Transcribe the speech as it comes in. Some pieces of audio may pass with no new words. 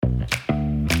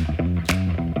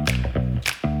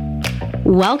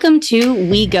Welcome to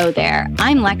We Go There.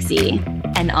 I'm Lexi.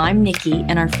 And I'm Nikki,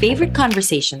 and our favorite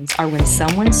conversations are when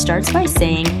someone starts by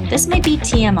saying, this might be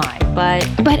TMI,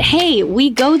 but hey, we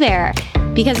go there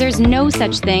because there's no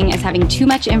such thing as having too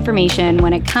much information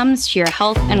when it comes to your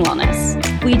health and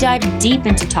wellness. We dive deep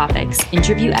into topics,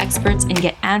 interview experts, and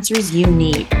get answers you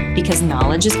need because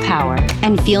knowledge is power.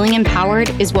 And feeling empowered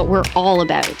is what we're all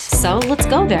about. So let's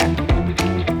go there.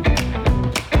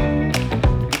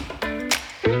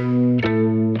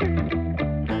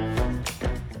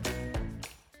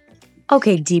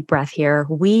 Okay, deep breath here.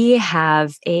 We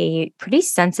have a pretty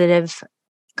sensitive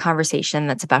conversation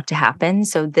that's about to happen.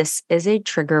 So this is a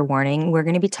trigger warning. We're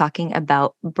going to be talking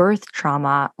about birth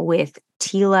trauma with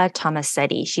Tila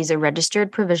Tomasetti. She's a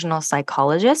registered provisional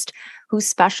psychologist who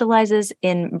specializes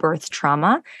in birth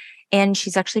trauma, and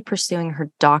she's actually pursuing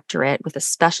her doctorate with a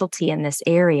specialty in this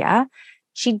area.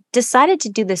 She decided to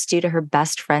do this due to her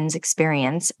best friend's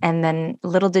experience, and then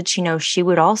little did she know she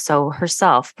would also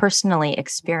herself personally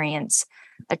experience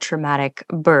a traumatic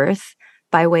birth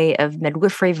by way of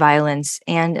midwifery violence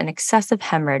and an excessive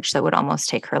hemorrhage that would almost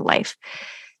take her life.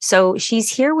 So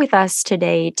she's here with us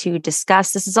today to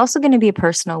discuss. This is also going to be a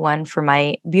personal one for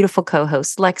my beautiful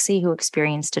co-host, Lexi, who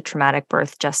experienced a traumatic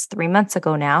birth just 3 months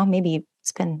ago now. Maybe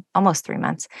it's been almost 3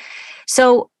 months.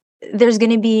 So there's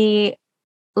going to be,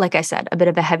 like I said, a bit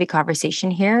of a heavy conversation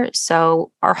here.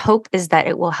 So our hope is that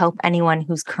it will help anyone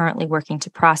who's currently working to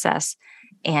process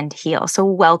and heal. So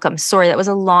welcome. Sorry, that was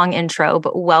a long intro,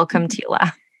 but welcome,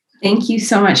 Tila. Thank you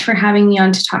so much for having me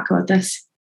on to talk about this.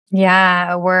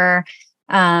 Yeah, we're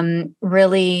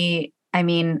really,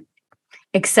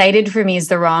 excited for me is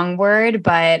the wrong word,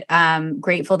 but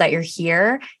grateful that you're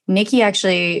here. Nikki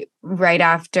actually, right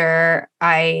after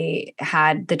I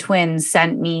had the twins,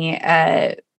 sent me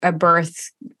a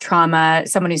birth trauma,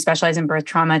 someone who specializes in birth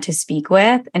trauma to speak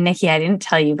with. And Nikki, I didn't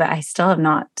tell you, but I still have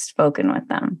not spoken with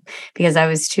them because I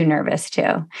was too nervous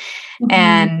too.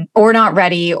 Or not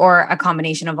ready, or a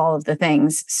combination of all of the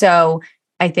things. So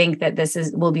I think that this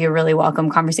will be a really welcome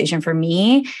conversation for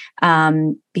me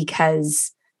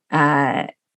because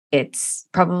it's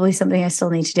probably something I still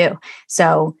need to do.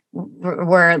 So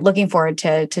we're looking forward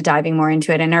to diving more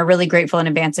into it, and are really grateful in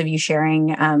advance of you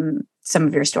sharing some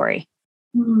of your story.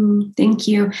 Thank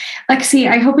you.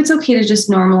 Lexi, I hope it's okay to just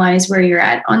normalize where you're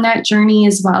at on that journey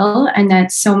as well. And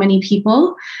that so many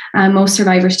people, most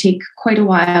survivors take quite a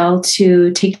while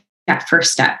to take that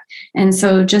first step. And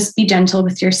so just be gentle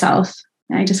with yourself.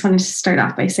 I just wanted to start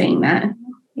off by saying that.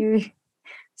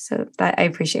 I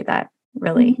appreciate that,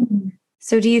 really. Mm-hmm.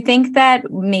 So do you think that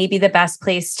maybe the best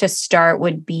place to start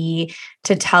would be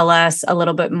to tell us a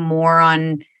little bit more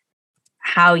on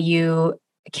how you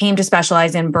came to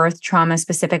specialize in birth trauma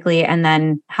specifically, and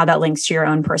then how that links to your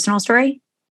own personal story?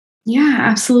 Yeah,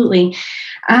 absolutely.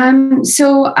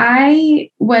 So I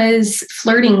was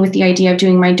flirting with the idea of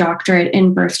doing my doctorate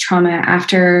in birth trauma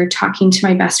after talking to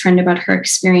my best friend about her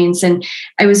experience. And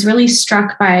I was really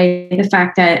struck by the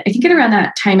fact that I think at around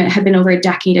that time, it had been over a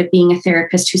decade of being a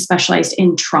therapist who specialized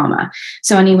in trauma.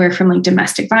 So anywhere from like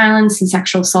domestic violence and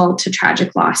sexual assault to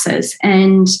tragic losses.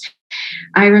 And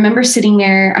I remember sitting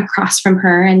there across from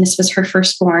her, and this was her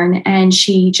firstborn, and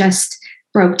she just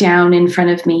broke down in front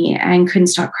of me and couldn't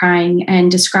stop crying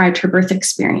and described her birth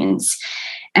experience.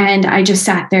 And I just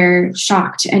sat there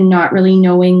shocked and not really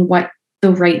knowing what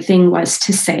the right thing was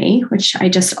to say, which I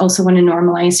just also want to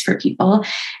normalize for people.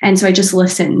 And so I just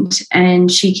listened,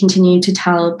 and she continued to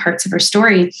tell parts of her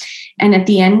story. And at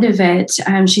the end of it,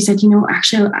 she said,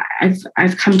 actually,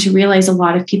 I've come to realize a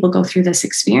lot of people go through this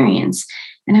experience.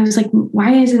 And I was like,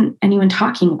 why isn't anyone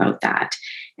talking about that?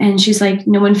 And she's like,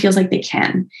 no one feels like they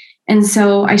can. And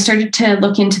so I started to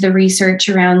look into the research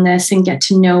around this and get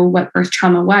to know what birth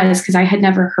trauma was, because I had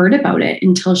never heard about it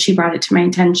until she brought it to my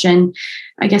attention.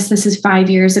 I guess this is 5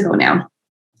 years ago now.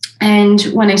 And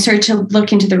when I started to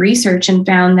look into the research and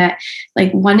found that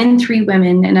like 1 in 3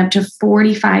 women and up to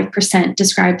 45%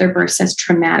 describe their births as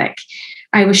traumatic,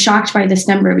 I was shocked by this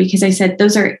number, because I said,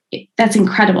 that's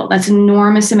incredible. That's an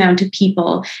enormous amount of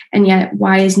people. And yet,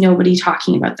 why is nobody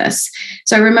talking about this?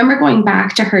 So I remember going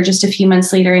back to her just a few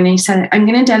months later, and I said, I'm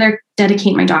going to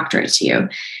dedicate my doctorate to you.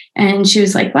 And she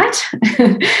was like, what?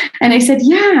 And I said,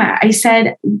 yeah. I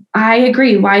said, I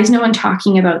agree. Why is no one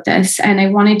talking about this? And I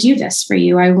want to do this for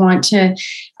you. I want to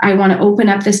open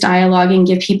up this dialogue and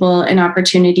give people an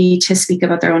opportunity to speak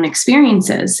about their own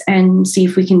experiences and see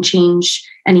if we can change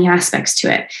any aspects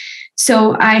to it.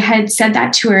 So I had said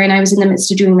that to her, and I was in the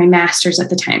midst of doing my master's at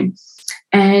the time.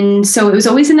 And so it was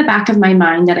always in the back of my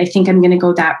mind that I think I'm going to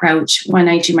go that route when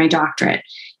I do my doctorate.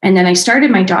 And then I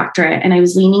started my doctorate, and I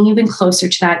was leaning even closer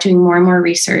to that, doing more and more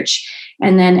research.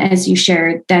 And then, as you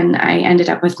shared, then I ended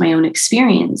up with my own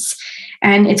experience.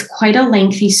 And it's quite a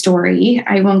lengthy story.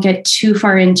 I won't get too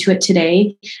far into it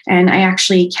today. And I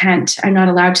actually I'm not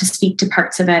allowed to speak to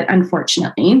parts of it,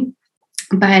 unfortunately.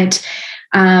 But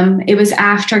it was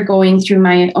after going through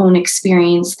my own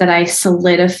experience that I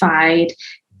solidified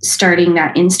starting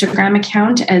that Instagram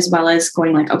account, as well as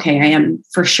going like, okay, I am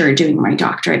for sure doing my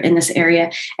doctorate in this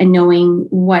area, and knowing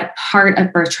what part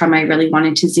of birth trauma I really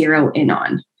wanted to zero in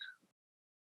on.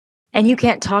 And you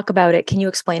can't talk about it. Can you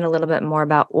explain a little bit more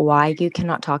about why you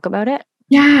cannot talk about it?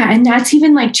 Yeah, and that's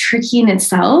even like tricky in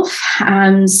itself.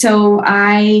 So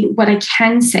what I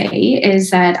can say is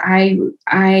that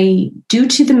I, due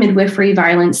to the midwifery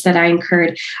violence that I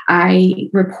incurred, I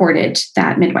reported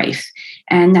that midwife,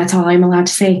 and that's all I'm allowed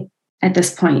to say at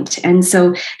this point. And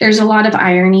so there's a lot of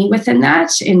irony within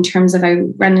that, in terms of I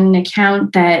run an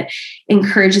account that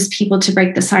encourages people to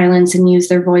break the silence and use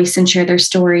their voice and share their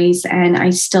stories. And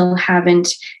I still haven't,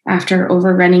 after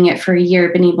overrunning it for a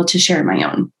year, been able to share my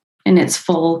own in its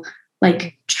full,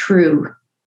 truth.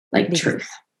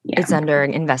 Yeah. It's under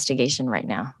investigation right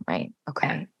now, right?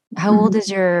 Okay. How old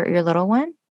is your little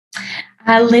one?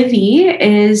 Livy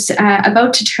is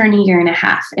about to turn a year and a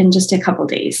half in just a couple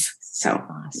days. So,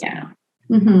 awesome. Yeah.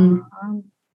 Mm-hmm.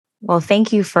 Well,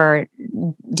 thank you for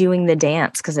doing the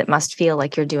dance, because it must feel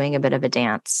like you're doing a bit of a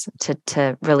dance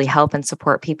to really help and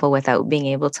support people without being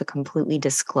able to completely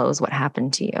disclose what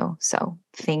happened to you. So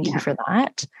thank you for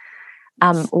that.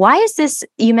 Why is this?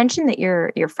 You mentioned that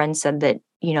your friend said that,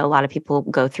 a lot of people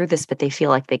go through this, but they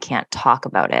feel like they can't talk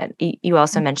about it. You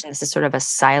also mentioned this is sort of a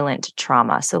silent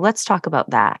trauma. So let's talk about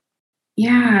that.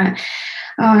 Yeah.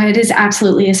 Oh, it is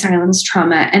absolutely a silence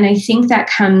trauma. And I think that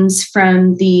comes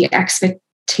from the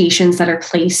expectations that are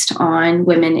placed on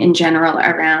women in general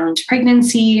around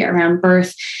pregnancy, around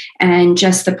birth, and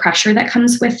just the pressure that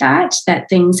comes with that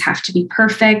things have to be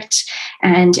perfect.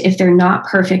 And if they're not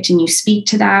perfect and you speak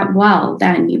to that, well,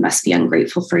 then you must be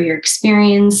ungrateful for your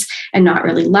experience and not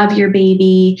really love your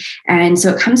baby. And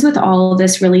so it comes with all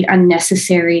this really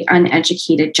unnecessary,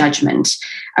 uneducated judgment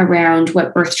around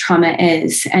what birth trauma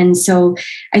is. And so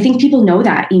I think people know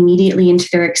that immediately into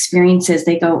their experiences.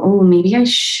 They go, oh, maybe I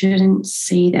shouldn't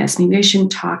say this. Maybe I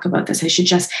shouldn't talk about this. I should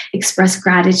just express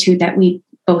gratitude that we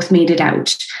both made it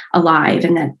out alive,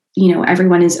 and that,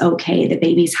 everyone is okay. The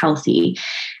baby's healthy.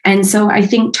 And so I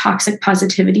think toxic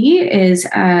positivity is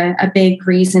a big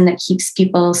reason that keeps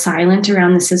people silent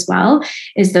around this as well,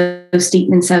 is those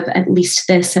statements of at least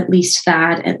this, at least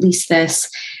that, at least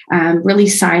this, really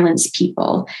silence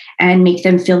people and make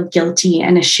them feel guilty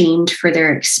and ashamed for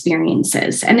their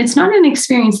experiences. And it's not an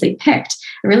experience they picked.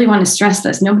 I really want to stress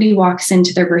this. Nobody walks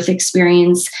into their birth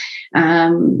experience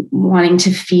wanting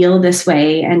to feel this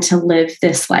way and to live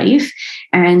this life.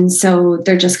 And so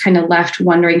they're just kind of left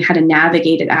wondering how to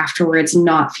navigate it afterwards,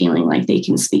 not feeling like they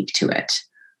can speak to it.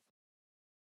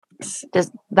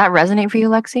 Does that resonate for you,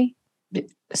 Lexi? You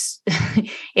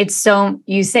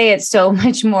say it so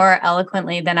much more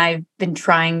eloquently than I've been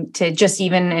trying to, just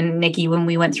even, and Nikki, when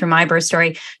we went through my birth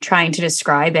story, trying to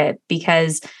describe it,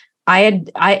 because I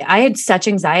had such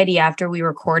anxiety after we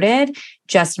recorded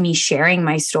just me sharing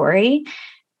my story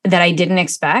that I didn't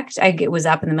expect. I was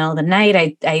up in the middle of the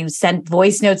night. I sent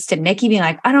voice notes to Nikki being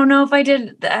like, I don't know if I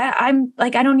did. I'm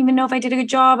like, I don't even know if I did a good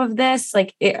job of this,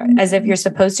 as if you're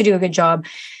supposed to do a good job.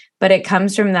 But it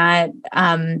comes from that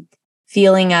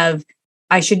feeling of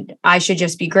I should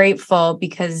just be grateful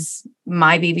because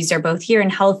my babies are both here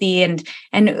and healthy, and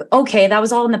okay, that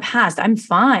was all in the past. I'm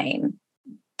fine,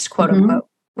 quote unquote.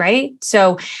 Right.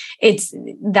 So it's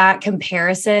that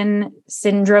comparison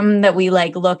syndrome that we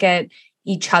look at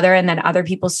each other and then other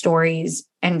people's stories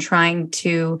and trying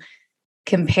to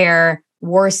compare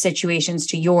worse situations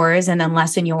to yours and then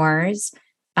lessen yours.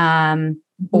 It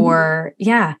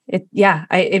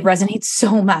resonates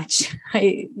so much.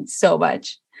 So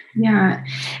much. Yeah.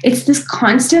 It's this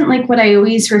constant, what I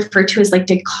always refer to as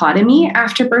dichotomy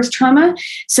after birth trauma.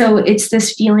 So it's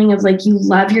this feeling of you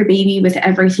love your baby with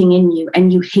everything in you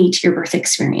and you hate your birth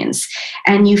experience,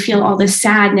 and you feel all this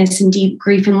sadness and deep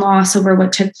grief and loss over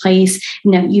what took place.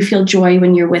 And you feel joy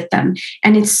when you're with them.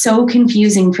 And it's so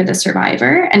confusing for the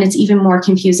survivor. And it's even more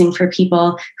confusing for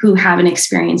people who haven't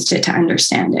experienced it to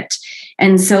understand it.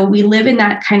 And so we live in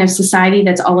that kind of society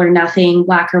that's all or nothing,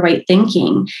 black or white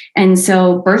thinking. And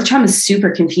so birth trauma is super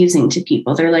confusing to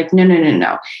people. They're like,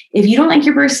 no. If you don't like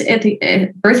your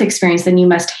birth experience, then you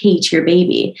must hate your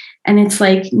baby. And it's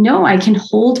like, no, I can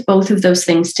hold both of those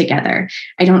things together.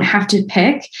 I don't have to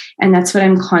pick. And that's what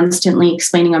I'm constantly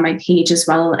explaining on my page, as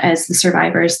well as the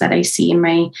survivors that I see in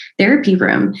my therapy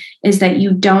room, is that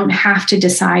you don't have to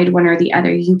decide one or the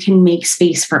other. You can make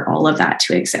space for all of that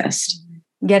to exist.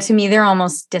 Yeah, to me, they're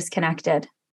almost disconnected,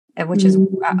 which is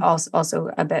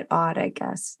also a bit odd, I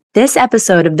guess. This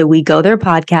episode of the We Go There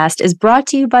podcast is brought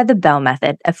to you by The Bell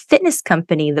Method, a fitness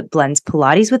company that blends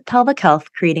Pilates with pelvic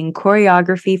health, creating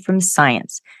choreography from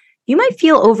science. You might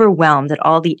feel overwhelmed at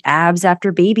all the abs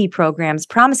after baby programs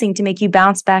promising to make you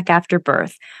bounce back after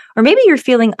birth. Or maybe you're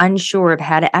feeling unsure of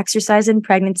how to exercise in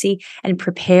pregnancy and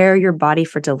prepare your body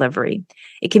for delivery.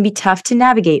 It can be tough to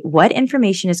navigate what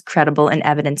information is credible and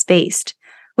evidence-based.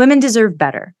 Women deserve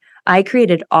better. I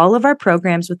created all of our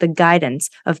programs with the guidance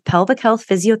of pelvic health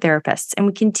physiotherapists, and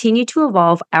we continue to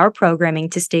evolve our programming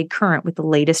to stay current with the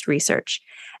latest research.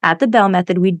 At the Bell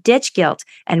Method, we ditch guilt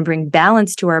and bring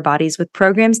balance to our bodies with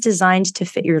programs designed to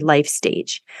fit your life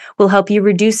stage. We'll help you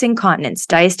reduce incontinence,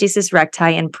 diastasis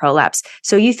recti, and prolapse,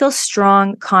 so you feel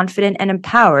strong, confident, and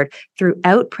empowered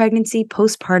throughout pregnancy,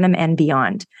 postpartum, and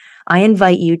beyond. I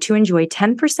invite you to enjoy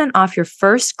 10% off your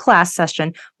first class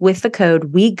session with the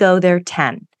code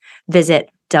WeGoThere10. Visit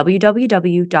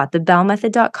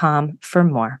www.thebellmethod.com for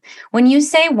more. When you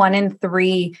say 1 in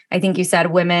 3, I think you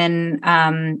said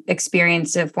women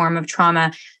experience a form of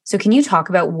trauma. So can you talk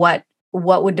about what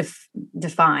would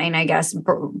define, I guess,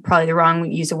 probably the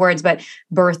wrong use of words, but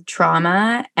birth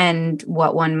trauma, and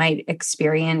what one might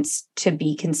experience to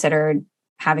be considered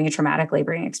having a traumatic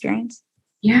laboring experience?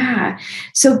 Yeah.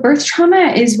 So birth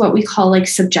trauma is what we call like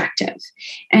subjective.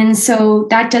 And so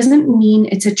that doesn't mean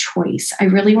it's a choice. I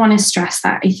really want to stress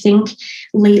that. I think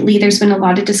lately there's been a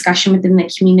lot of discussion within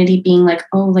the community being like,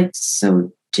 oh, like,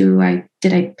 so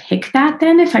did I pick that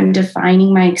then if I'm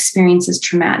defining my experience as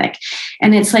traumatic?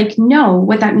 And it's like, no,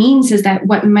 what that means is that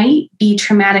what might be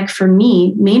traumatic for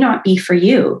me may not be for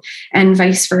you, and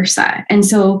vice versa. And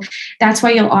so that's why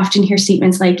you'll often hear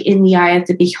statements like in the eye of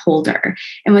the beholder.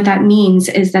 And what that means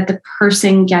is that the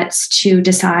person gets to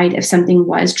decide if something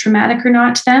was traumatic or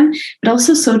not to them, but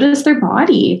also so does their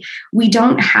body. We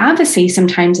don't have a say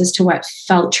sometimes as to what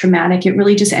felt traumatic. It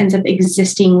really just ends up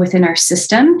existing within our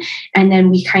system. And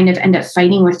then we kind of end up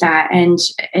fighting with that, and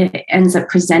it ends up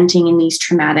presenting in these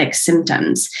traumatic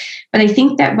symptoms. But I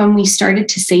think that when we started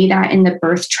to say that in the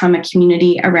birth trauma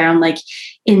community around like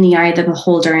in the eye of the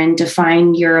beholder and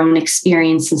define your own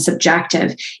experience and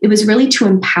subjective, it was really to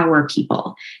empower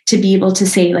people to be able to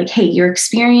say like, hey, your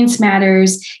experience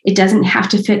matters. It doesn't have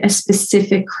to fit a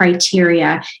specific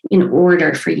criteria in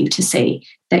order for you to say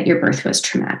that your birth was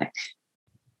traumatic.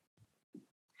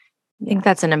 I think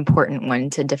that's an important one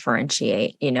to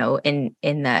differentiate,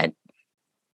 in that,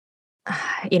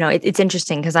 it's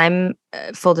interesting because I'm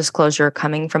full disclosure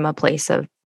coming from a place of,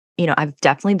 I've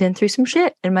definitely been through some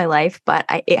shit in my life, but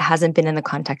it hasn't been in the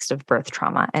context of birth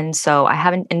trauma. And so I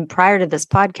haven't, and prior to this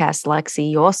podcast, Lexi,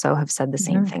 you also have said the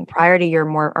same thing. Prior to your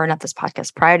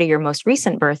prior to your most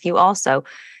recent birth, you also,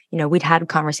 we'd had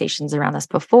conversations around this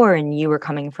before, and you were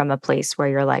coming from a place where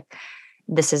you're like,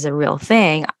 this is a real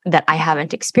thing that I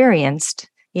haven't experienced,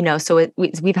 so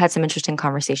we've had some interesting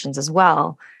conversations as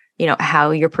well,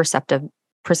 how your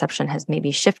perception has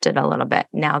maybe shifted a little bit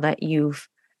now that you've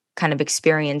kind of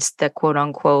experienced the quote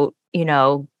unquote,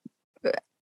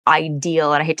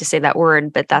 ideal, and I hate to say that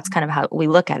word, but that's kind of how we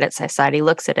look at it. Society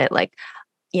looks at it like,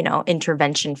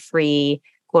 intervention free,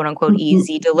 quote unquote,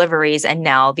 easy deliveries. And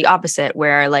now the opposite,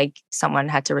 where like someone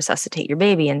had to resuscitate your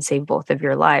baby and save both of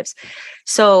your lives.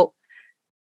 So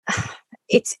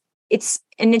it's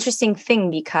an interesting thing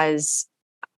because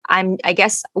I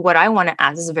guess what I want to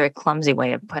ask is a very clumsy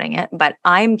way of putting it, but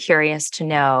I'm curious to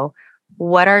know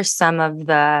what are some of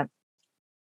the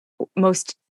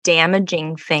most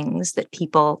damaging things that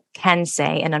people can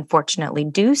say and unfortunately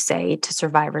do say to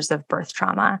survivors of birth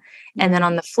trauma. And then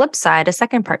on the flip side, a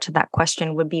second part to that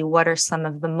question would be, what are some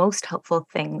of the most helpful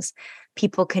things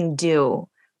people can do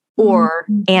or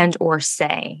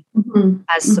say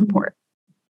as support?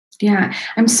 Yeah,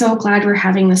 I'm so glad we're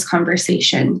having this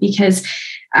conversation because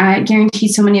I guarantee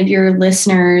so many of your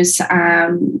listeners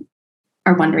are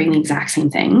wondering the exact same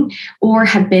thing or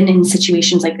have been in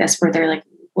situations like this where they're like,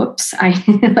 whoops, I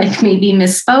like maybe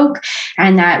misspoke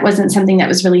and that wasn't something that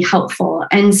was really helpful.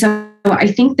 And so I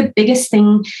think the biggest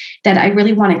thing that I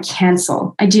really want to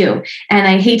cancel, I do, and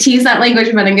I hate to use that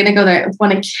language, but I'm going to go there. I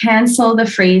want to cancel the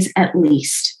phrase "at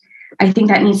least." I think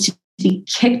that needs to be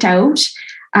kicked out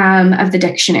of the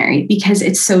dictionary because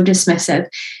it's so dismissive.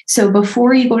 So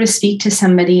before you go to speak to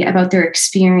somebody about their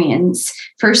experience,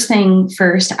 first thing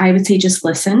first, I would say just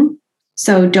listen.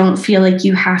 So don't feel like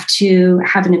you have to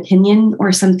have an opinion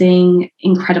or something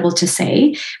incredible to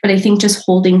say. But I think just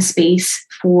holding space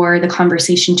for the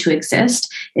conversation to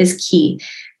exist is key.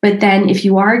 But then if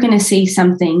you are going to say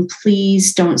something,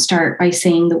 please don't start by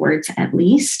saying the words "at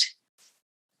least."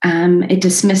 It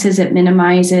dismisses, it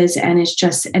minimizes, and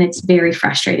it's very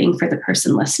frustrating for the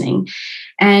person listening.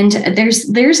 And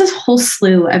there's a whole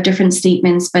slew of different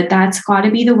statements, but that's got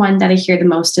to be the one that I hear the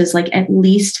most is like, at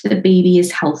least the baby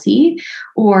is healthy,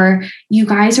 or you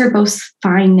guys are both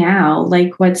fine now.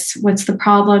 Like, what's the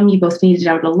problem? You both made it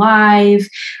out alive.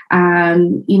 I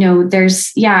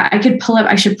should pull up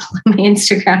my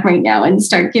Instagram right now and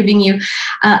start giving you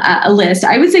a list.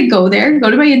 I would say go to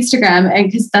my Instagram, and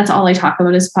because that's all I talk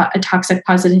about is toxic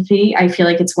positivity. I feel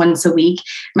like it's once a week.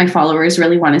 My followers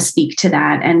really want to speak to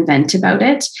that and vent about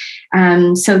it.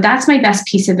 So that's my best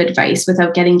piece of advice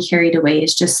without getting carried away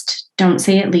is just don't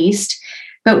say "at least."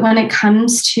 But when it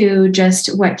comes to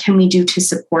just what can we do to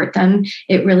support them,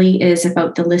 it really is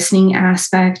about the listening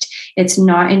aspect. It's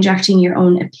not injecting your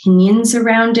own opinions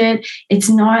around it. It's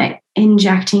not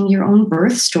injecting your own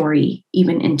birth story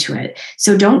even into it.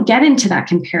 So don't get into that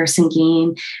comparison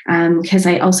game, because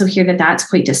I also hear that that's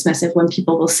quite dismissive when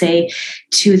people will say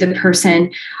to the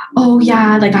person, "Oh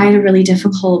yeah, like I had a really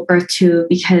difficult birth too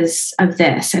because of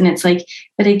this." And it's like,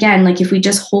 but again, like if we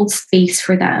just hold space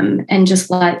for them and just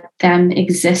let them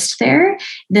exist there,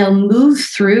 they'll move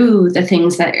through the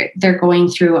things that they're going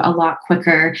through a lot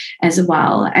quicker as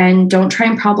well. And don't try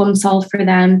and problem solve for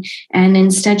them. And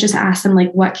instead just ask them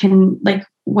what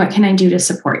can I do to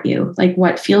support you? Like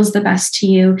what feels the best to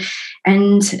you?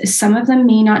 And some of them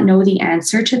may not know the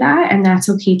answer to that, and that's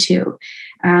okay too.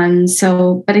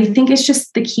 But I think it's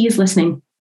just the key is listening.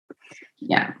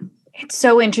 Yeah. It's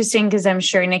so interesting because I'm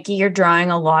sure, Nikki, you're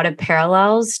drawing a lot of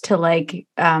parallels to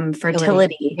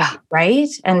fertility, right?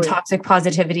 And toxic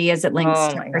positivity as it links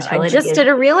to fertility. I just did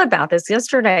a reel about this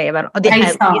yesterday about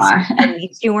at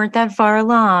least you weren't that far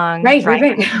along. Right.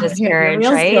 Miscarriage,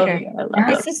 right?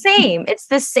 It's the same. It's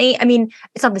the same. I mean,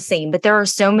 it's not the same, but there are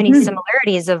so many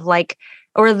similarities of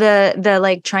or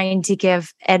the trying to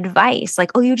give advice,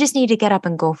 like, "Oh, you just need to get up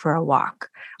and go for a walk."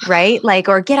 Right?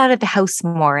 Or get out of the house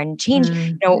more and change,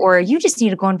 or you just need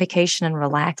to go on vacation and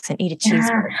relax and eat a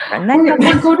cheeseburger. And then or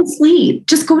go to sleep.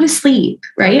 Just go to sleep.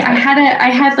 Right. Okay. I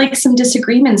had some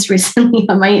disagreements recently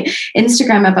on my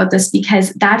Instagram about this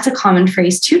because that's a common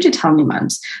phrase too to tell new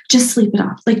moms. Just sleep it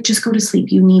off. Just go to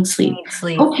sleep. You need sleep.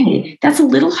 Okay. That's a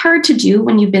little hard to do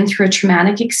when you've been through a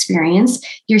traumatic experience.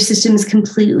 Your system is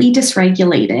completely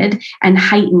dysregulated and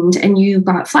heightened, and you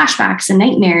got flashbacks and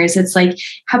nightmares. It's like,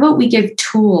 how about we give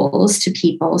tools to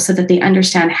people so that they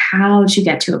understand how to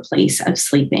get to a place of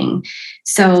sleeping.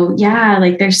 So yeah,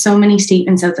 there's so many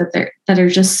statements out there that are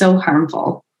just so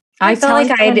harmful. I felt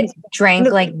like I had drank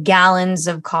gallons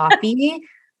of coffee.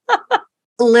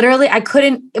 Literally, I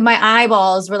couldn't, my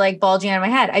eyeballs were bulging out of my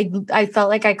head. I felt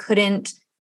like I couldn't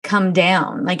come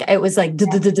down. It was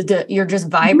you're just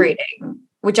vibrating,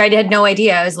 which I had no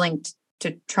idea I was linked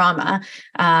to trauma.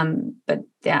 But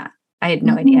yeah, I had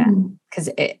no idea. Because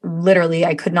literally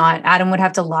I could not. Adam would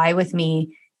have to lie with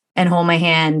me and hold my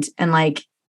hand, and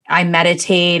I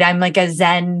meditate. I'm a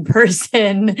Zen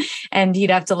person, and he'd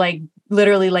have to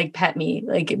literally pet me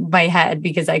my head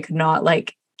because I could not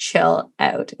chill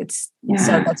out.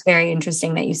 So that's very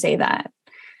interesting that you say that.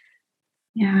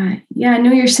 Yeah.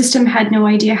 No, your system had no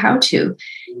idea how to.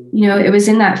 It was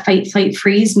in that fight, flight,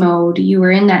 freeze mode. You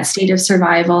were in that state of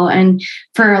survival, and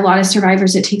for a lot of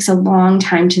survivors, it takes a long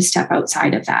time to step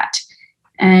outside of that.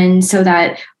 And so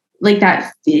that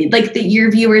your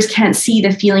viewers can't see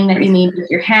the feeling that you made with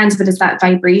your hands, but it's that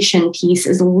vibration piece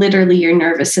is literally your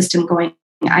nervous system going,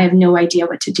 I have no idea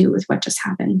what to do with what just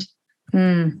happened.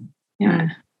 Yeah.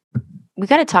 We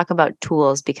got to talk about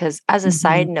tools because as a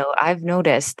side note, I've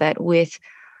noticed that with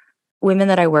women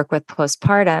that I work with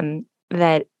postpartum,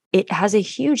 that it has a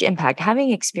huge impact. Having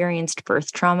experienced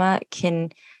birth trauma can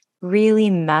really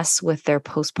mess with their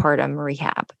postpartum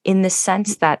rehab in the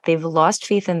sense that they've lost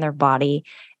faith in their body.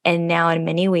 And now in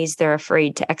many ways, they're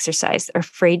afraid to exercise, they're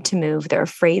afraid to move, they're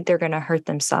afraid they're going to hurt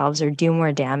themselves or do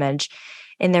more damage.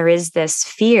 And there is this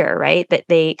fear, right, that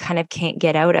they kind of can't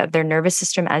get out of. Their nervous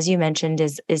system, as you mentioned,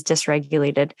 is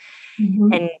dysregulated.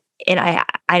 And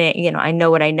I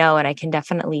know what I know, and I can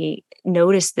definitely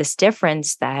notice this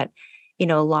difference that, a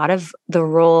lot of the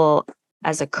role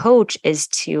as a coach is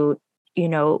to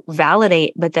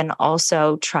validate, but then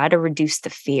also try to reduce the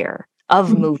fear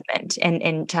of movement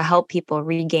and to help people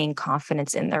regain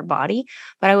confidence in their body.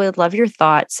 But I would love your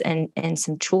thoughts and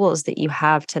some tools that you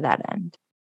have to that end.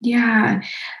 Yeah,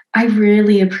 I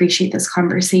really appreciate this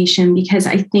conversation because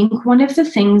I think one of the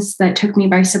things that took me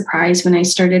by surprise when I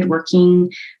started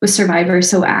working with survivors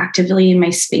so actively in my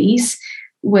space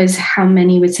was how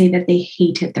many would say that they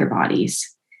hated their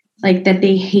bodies, like that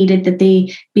they hated, that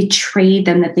they betrayed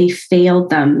them, that they failed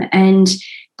them. And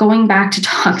going back to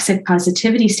toxic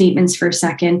positivity statements for a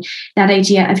second, that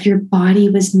idea of your body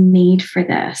was made for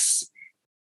this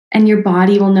and your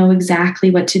body will know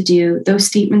exactly what to do. Those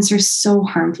statements are so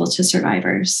harmful to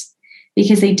survivors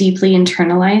because they deeply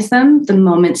internalize them the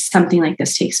moment something like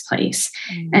this takes place.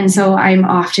 And so I'm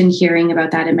often hearing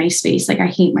about that in my space. Like, I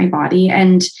hate my body,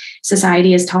 and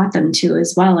society has taught them to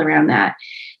as well around that.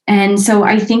 And so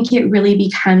I think it really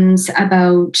becomes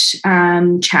about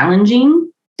challenging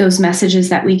those messages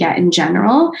that we get in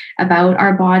general about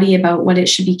our body, about what it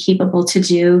should be capable to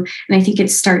do. And I think it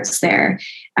starts there,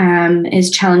 is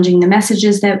challenging the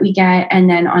messages that we get. And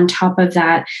then on top of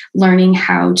that, learning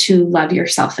how to love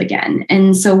yourself again.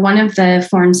 And so one of the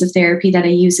forms of therapy that I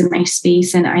use in my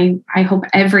space, and I hope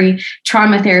every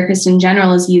trauma therapist in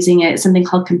general is using it, is something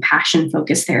called compassion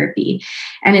focused therapy.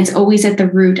 And it's always at the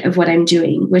root of what I'm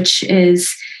doing, which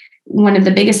is one of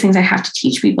the biggest things I have to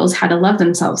teach people is how to love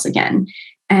themselves again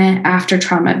after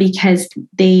trauma, because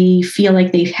they feel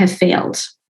like they have failed.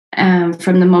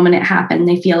 From the moment it happened,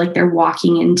 they feel like they're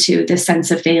walking into this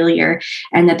sense of failure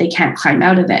and that they can't climb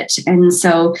out of it. And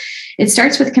so it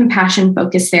starts with compassion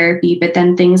focused therapy, but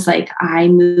then things like eye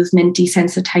movement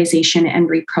desensitization and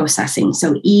reprocessing.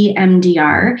 So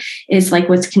EMDR is like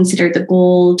what's considered the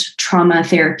gold trauma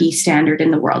therapy standard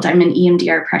in the world. I'm an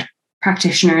EMDR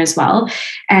practitioner as well,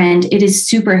 and it is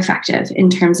super effective in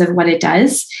terms of what it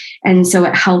does. And so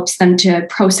it helps them to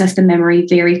process the memory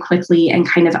very quickly and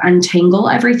kind of untangle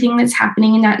everything that's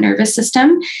happening in that nervous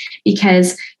system.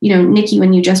 Because, Nikki,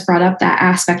 when you just brought up that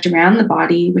aspect around the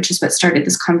body, which is what started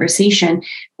this conversation,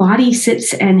 body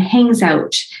sits and hangs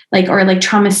out, like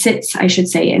trauma sits, I should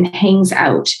say, and hangs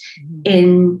out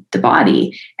in the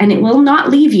body, and it will not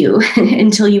leave you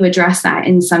until you address that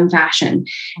in some fashion.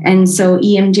 And so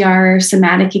EMDR,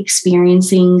 somatic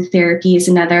experiencing therapy, is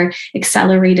another.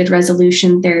 Accelerated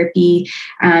resolution therapy.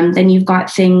 Then you've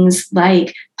got things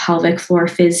like pelvic floor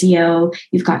physio,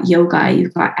 you've got yoga,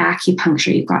 you've got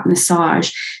acupuncture, you've got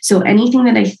massage. So anything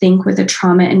that I think with a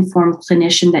trauma-informed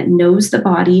clinician that knows the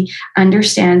body,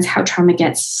 understands how trauma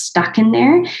gets stuck in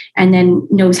there, and then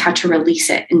knows how to release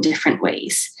it in different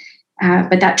ways.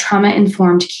 But that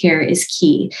trauma-informed care is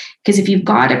key, because if you've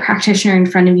got a practitioner in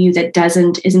front of you that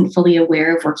isn't fully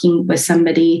aware of working with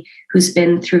somebody who's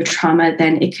been through trauma,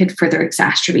 then it could further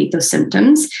exacerbate those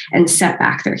symptoms and set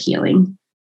back their healing.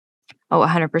 Oh,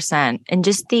 100%. And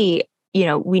just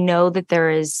we know that there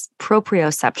is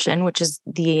proprioception, which is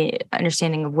the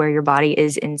understanding of where your body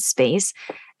is in space.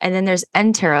 And then there's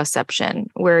interoception,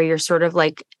 where you're sort of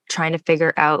like trying to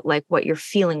figure out like what you're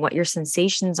feeling, what your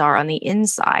sensations are on the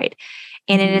inside.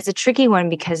 And it is a tricky one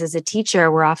because as a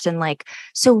teacher, we're often like,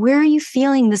 so where are you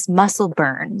feeling this muscle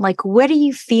burn? Like, what are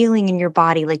you feeling in your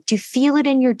body? Like, do you feel it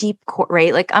in your deep core,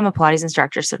 right? Like, I'm a Pilates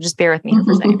instructor, so just bear with me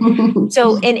for a second.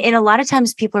 So, and a lot of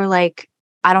times people are like,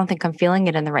 I don't think I'm feeling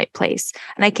it in the right place.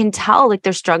 And I can tell like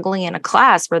they're struggling in a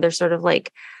class where they're sort of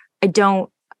like,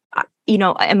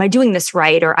 am I doing this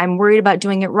right? Or I'm worried about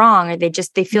doing it wrong. Or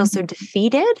they feel so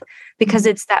defeated because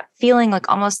it's that feeling like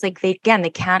almost like they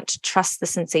can't trust the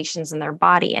sensations in their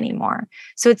body anymore.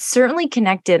 So it's certainly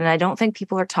connected. And I don't think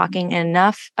people are talking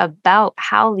enough about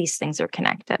how these things are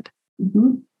connected.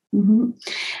 Mm-hmm. Mm-hmm.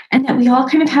 And that we all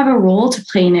kind of have a role to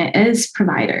play in it as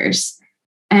providers.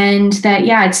 And that,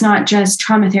 it's not just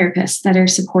trauma therapists that are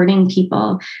supporting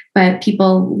people, but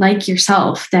people like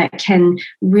yourself that can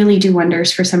really do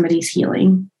wonders for somebody's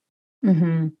healing.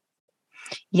 Mm-hmm.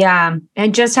 Yeah.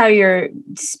 And just how you're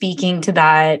speaking to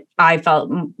that, I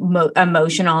felt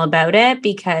emotional about it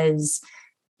because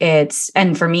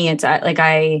and for me, it's like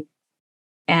I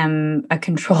am a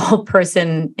control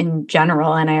person in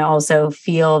general. And I also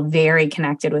feel very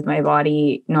connected with my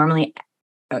body normally.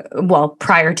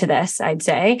 Prior to this, I'd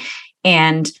say.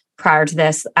 And prior to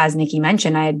this, as Nikki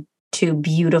mentioned, I had 2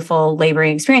 beautiful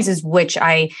laboring experiences, which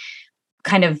I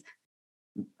kind of,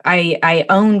 I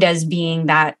owned as being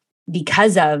that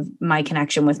because of my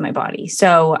connection with my body.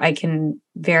 So I can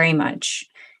very much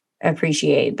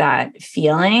appreciate that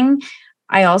feeling.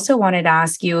 I also wanted to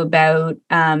ask you about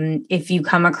if you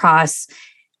come across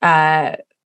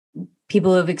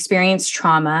people who have experienced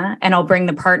trauma, and I'll bring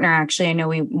the partner. Actually, I know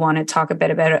we want to talk a bit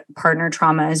about partner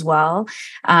trauma as well.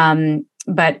 And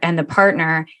the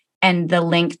partner, and the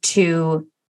link to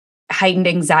heightened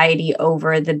anxiety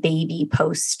over the baby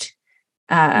post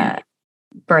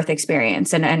birth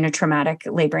experience and a traumatic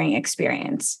laboring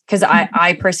experience. Because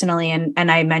I personally,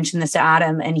 and I mentioned this to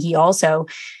Adam, and he also,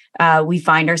 we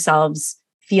find ourselves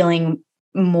feeling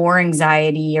more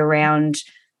anxiety around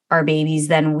our babies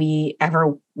than we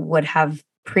ever would have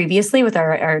previously with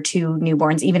our two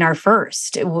newborns, even our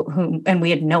first, and we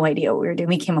had no idea what we were doing.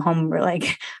 We came home and we're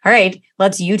like, all right,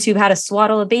 let's YouTube how to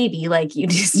swaddle a baby. Like, you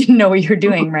just didn't know what you're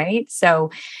doing, right?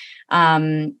 So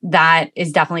that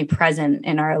is definitely present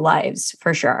in our lives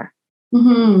for sure.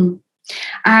 Mm-hmm.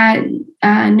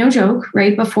 No joke,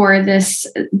 right before this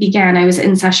began, I was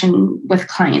in session with a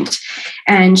client,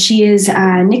 and she is a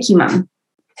NICU mom.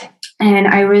 And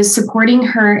I was supporting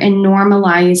her in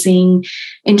normalizing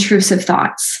intrusive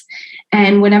thoughts.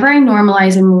 And whenever I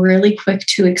normalize, I'm really quick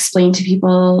to explain to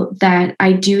people that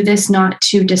I do this not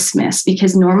to dismiss,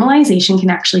 because normalization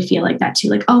can actually feel like that too.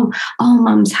 Like, oh, all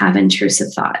moms have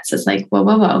intrusive thoughts. It's like,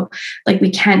 whoa. Like, we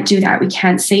can't do that. We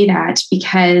can't say that,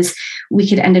 because we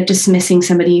could end up dismissing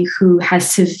somebody who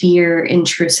has severe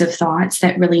intrusive thoughts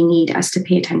that really need us to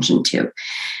pay attention to.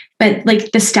 But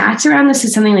like, the stats around this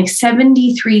is something like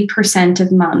 73%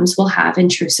 of moms will have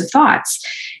intrusive thoughts.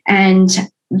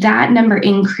 And that number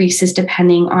increases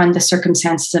depending on the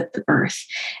circumstances of the birth.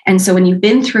 And so when you've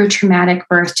been through a traumatic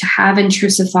birth, to have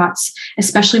intrusive thoughts,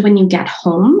 especially when you get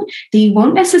home, they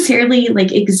won't necessarily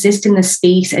like exist in the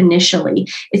space initially.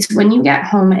 It's when you get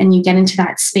home and you get into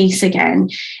that space again,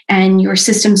 and your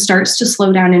system starts to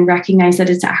slow down and recognize that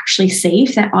it's actually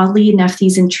safe, that oddly enough,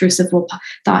 these intrusive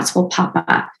thoughts will pop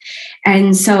up.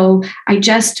 And so I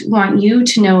just want you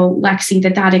to know, Lexi,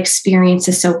 that experience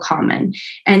is so common,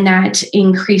 and that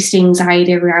increased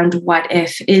anxiety around what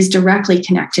if is directly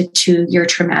connected to your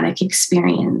traumatic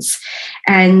experience.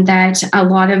 And that a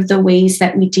lot of the ways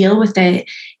that we deal with it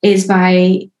is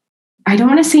by, I don't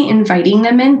want to say inviting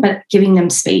them in, but giving them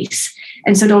space.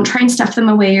 And so don't try and stuff them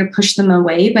away or push them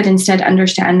away, but instead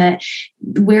understand that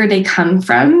where they come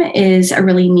from is a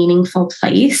really meaningful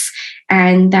place,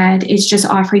 and that it's just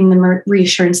offering them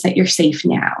reassurance that you're safe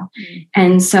now. Mm.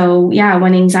 And so, yeah,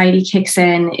 when anxiety kicks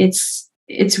in, it's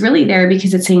really there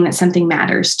because it's saying that something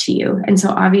matters to you. And so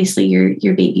obviously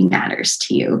your baby matters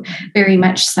to you, very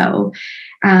much so.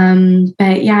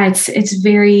 But yeah, it's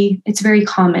very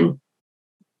common.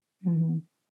 Mm-hmm.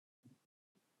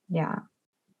 Yeah.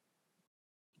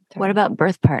 What about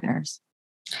birth partners?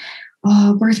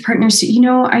 Oh, birth partners.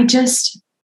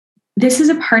 This is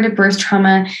a part of birth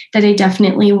trauma that I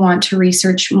definitely want to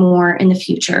research more in the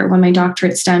future when my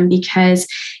doctorate's done, because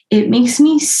it makes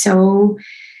me so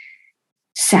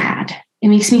sad. It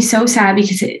makes me so sad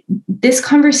because this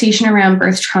conversation around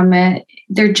birth trauma,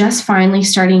 they're just finally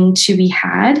starting to be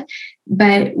had.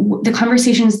 But the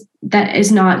conversations that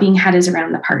is not being had is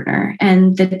around the partner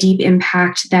and the deep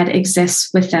impact that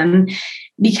exists with them,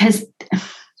 because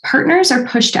partners are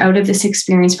pushed out of this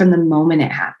experience from the moment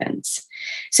it happens.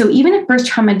 So even if birth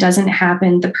trauma doesn't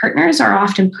happen, the partners are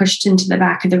often pushed into the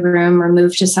back of the room or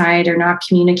moved aside or not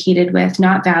communicated with,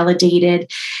 not validated.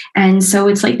 And so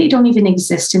it's like they don't even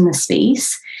exist in the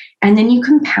space. And then you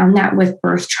compound that with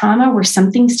birth trauma, where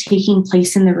something's taking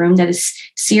place in the room that is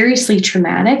seriously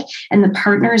traumatic, and the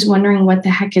partner is wondering what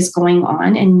the heck is going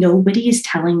on, and nobody is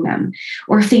telling them.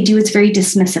 Or if they do, it's very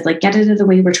dismissive, like, get it out of the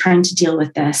way, we're trying to deal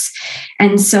with this.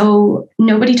 And so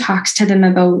nobody talks to them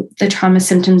about the trauma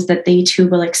symptoms that they too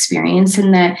will experience.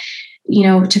 And that,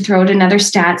 to throw out another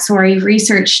stat, sorry,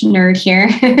 research nerd here.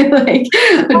 Like,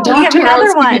 we have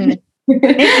another one.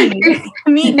 Nikki.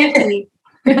 Meet Nikki.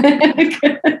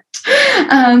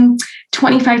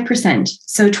 25%.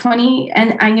 So 20,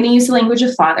 and I'm going to use the language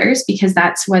of fathers because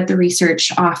that's what the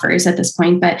research offers at this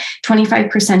point, but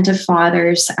 25% of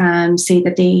fathers say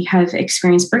that they have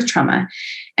experienced birth trauma.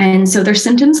 And so their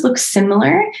symptoms look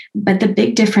similar, but the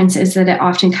big difference is that it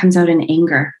often comes out in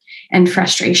anger and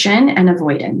frustration and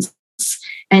avoidance.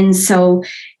 And so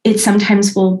it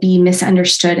sometimes will be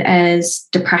misunderstood as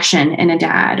depression in a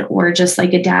dad, or just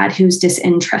like a dad who's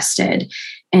disinterested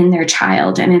in their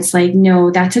child. And it's like, no,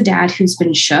 that's a dad who's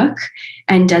been shook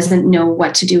and doesn't know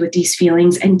what to do with these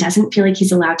feelings and doesn't feel like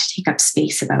he's allowed to take up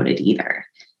space about it either.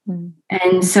 Mm.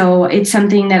 And so it's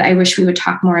something that I wish we would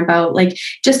talk more about. Like,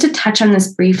 just to touch on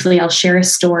this briefly, I'll share a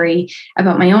story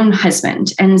about my own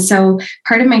husband. And so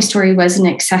part of my story was an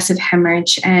excessive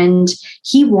hemorrhage, and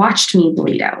he watched me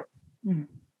bleed out. Mm.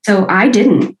 So I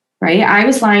didn't, right? I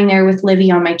was lying there with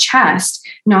Livy on my chest,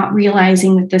 not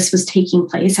realizing that this was taking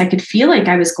place. I could feel like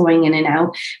I was going in and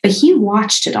out, but he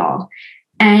watched it all.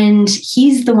 And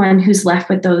he's the one who's left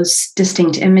with those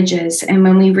distinct images. And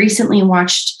when we recently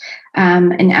watched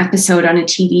an episode on a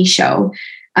TV show,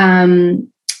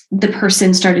 the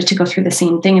person started to go through the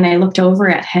same thing. And I looked over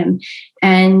at him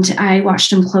and I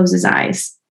watched him close his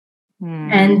eyes.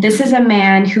 And this is a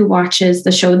man who watches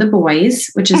the show The Boys,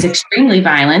 which is extremely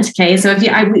violent. Okay. So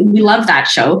we love that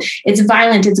show. It's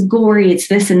violent, it's gory, it's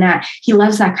this and that. He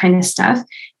loves that kind of stuff,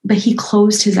 but he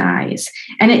closed his eyes.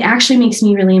 And it actually makes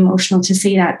me really emotional to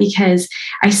say that, because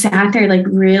I sat there like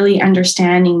really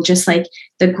understanding just like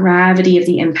the gravity of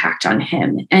the impact on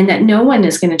him, and that no one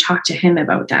is going to talk to him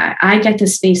about that. I get the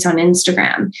space on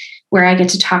Instagram where I get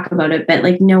to talk about it, but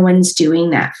like no one's doing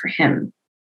that for him.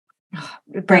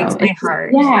 It breaks my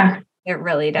heart. Yeah. It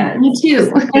really does. Me too.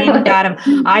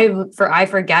 I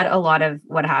forget a lot of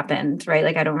what happened, right?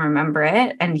 Like I don't remember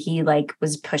it. And he like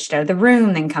was pushed out of the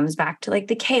room, then comes back to like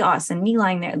the chaos and me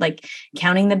lying there, like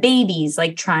counting the babies,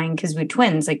 like trying, because we're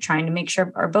twins, like trying to make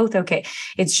sure are both okay.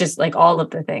 It's just like all of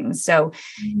the things. So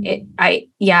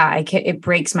it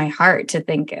breaks my heart to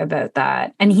think about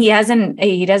that. And he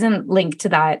doesn't link to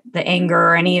that, the anger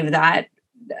or any of that,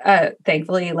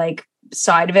 thankfully, like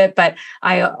side of it, but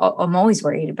I'm always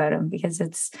worried about him,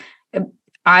 because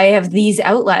I have these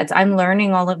outlets. I'm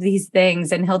learning all of these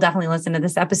things, and he'll definitely listen to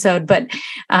this episode, but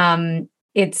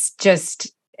it's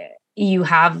just, you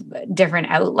have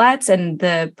different outlets and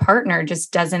the partner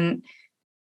just doesn't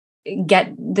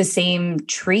get the same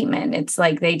treatment. It's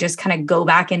like they just kind of go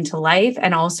back into life,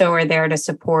 and also are there to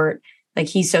support, like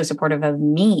he's so supportive of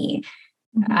me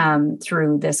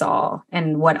through this all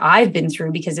and what I've been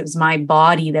through, because it was my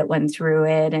body that went through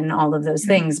it and all of those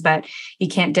things. But you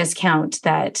can't discount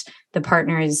that the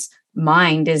partner's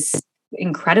mind is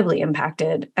incredibly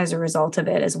impacted as a result of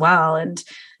it as well. And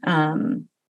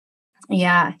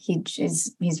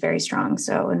he's very strong.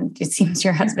 So, and it seems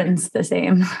your husband's the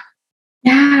same.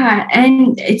 Yeah.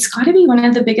 And it's got to be one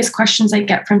of the biggest questions I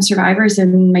get from survivors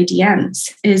in my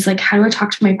DMs is like, how do I talk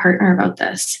to my partner about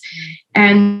this?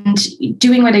 And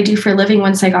doing what I do for a living,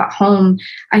 once I got home,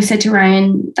 I said to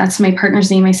Ryan, that's my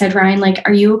partner's name. I said, Ryan, like,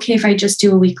 are you okay if I just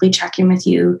do a weekly check-in with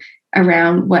you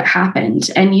around what happened?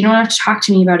 And you don't have to talk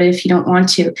to me about it if you don't want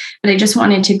to, but I just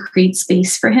wanted to create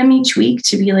space for him each week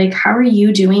to be like, how are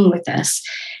you doing with this?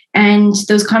 And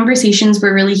those conversations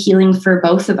were really healing for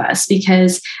both of us,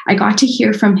 because I got to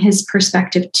hear from his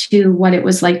perspective too, what it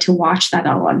was like to watch that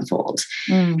all unfold.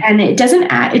 And it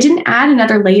didn't add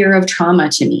another layer of trauma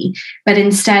to me, but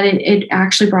instead it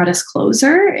actually brought us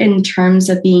closer in terms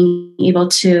of being able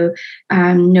to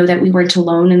know that we weren't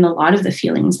alone in a lot of the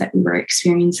feelings that we were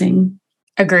experiencing.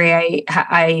 Agree.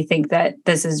 I think that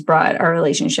this has brought our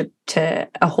relationship to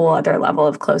a whole other level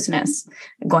of closeness,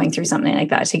 going through something like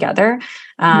that together.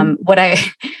 What I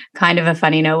kind of a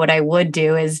funny note, what I would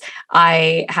do is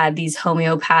I had these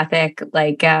homeopathic,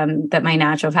 like that my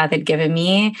naturopath had given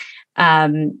me,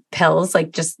 pills,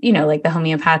 like just, like the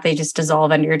homeopath, they just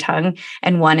dissolve under your tongue.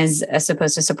 And one is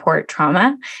supposed to support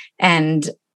trauma. And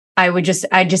I'd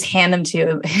just hand them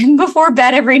to him before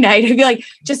bed every night. I'd be like,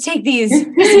 just take these.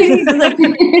 Like,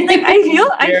 I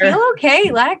feel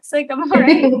okay, Lex. Like, I'm all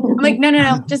right. I'm like,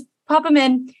 no, just pop them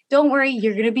in. Don't worry.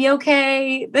 You're going to be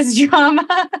okay. This drama.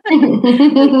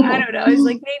 I don't know. I was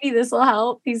like, maybe this will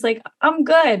help. He's like, I'm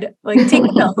good. Like, take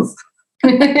the pills.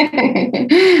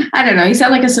 I don't know. You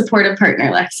sound like a supportive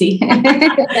partner, Lexi.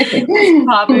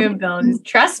 Pop me a pill. Just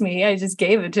trust me. I just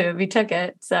gave it to him. He took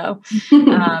it. So,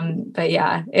 but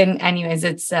yeah. And anyways,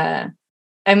 it's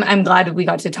I'm glad we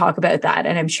got to talk about that,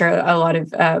 and I'm sure a lot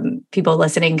of people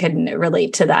listening can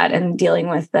relate to that and dealing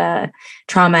with the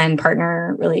trauma and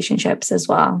partner relationships as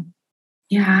well.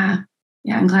 Yeah.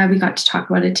 I'm glad we got to talk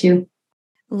about it too.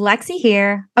 Lexi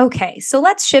here. Okay, so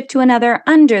let's shift to another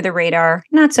under the radar,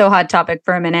 not so hot topic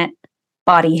for a minute.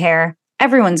 Body hair.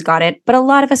 Everyone's got it, but a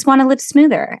lot of us want to live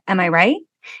smoother. Am I right?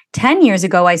 10 years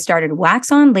ago, I started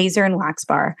Wax On Laser and Wax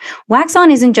Bar. Wax On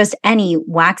isn't just any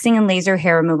waxing and laser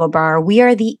hair removal bar. We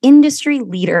are the industry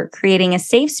leader, creating a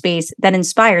safe space that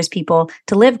inspires people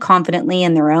to live confidently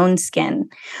in their own skin.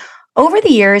 Over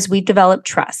the years, we've developed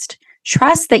trust.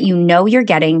 Trust that you know you're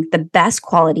getting the best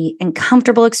quality and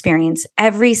comfortable experience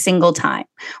every single time.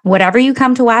 Whatever you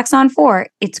come to Wax On for,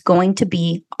 it's going to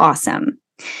be awesome.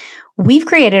 We've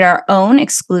created our own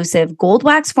exclusive gold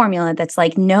wax formula that's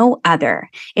like no other.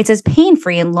 It's as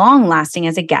pain-free and long-lasting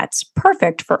as it gets,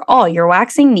 perfect for all your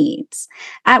waxing needs.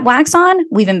 At Wax On,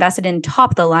 we've invested in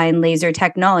top-of-the-line laser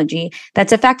technology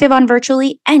that's effective on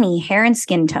virtually any hair and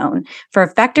skin tone for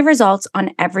effective results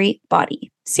on every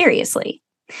body. Seriously.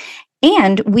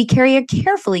 And we carry a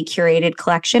carefully curated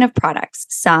collection of products.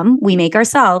 Some we make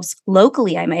ourselves,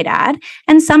 locally I might add,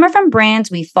 and some are from brands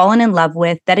we've fallen in love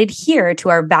with that adhere to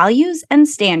our values and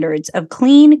standards of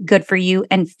clean, good for you,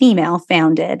 and female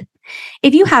founded.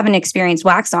 If you haven't experienced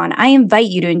Wax On, I invite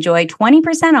you to enjoy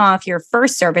 20% off your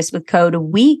first service with code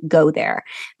WeGoThere.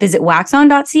 Visit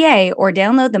waxon.ca or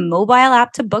download the mobile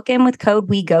app to book in with code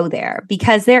WeGoThere,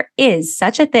 because there is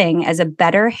such a thing as a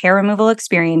better hair removal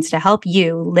experience to help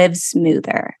you live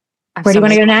smoother. Where do you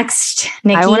want to go next,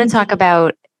 Nikki? I want to talk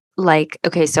about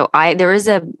so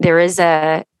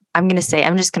I'm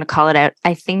just going to call it out.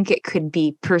 I think it could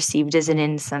be perceived as an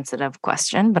insensitive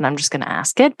question, but I'm just going to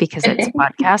ask it because it's a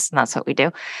podcast and that's what we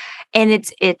do. And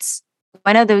it's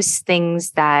one of those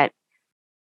things that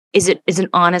is an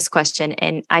honest question.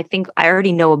 And I think I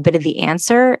already know a bit of the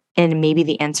answer, and maybe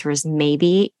the answer is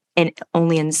maybe, and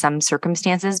only in some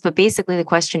circumstances. But basically the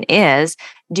question is,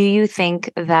 do you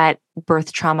think that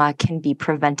birth trauma can be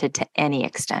prevented to any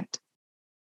extent?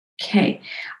 Okay,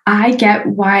 I get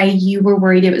why you were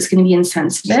worried it was going to be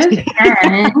insensitive.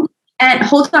 and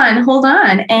hold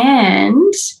on.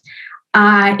 And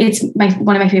it's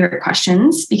one of my favorite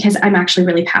questions because I'm actually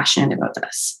really passionate about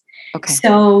this. Okay.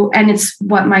 So, and it's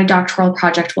what my doctoral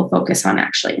project will focus on,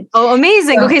 actually. Oh,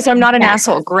 amazing. So, okay, so I'm not an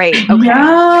asshole. Great. Okay.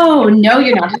 No,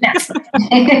 you're not an asshole.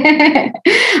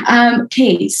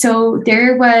 Okay, so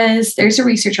there's a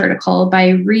research article by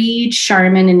Reed,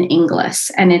 Sharman, and Inglis,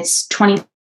 and it's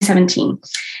 2017.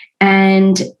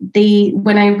 And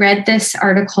when I read this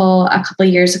article a couple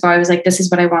of years ago, I was like, this is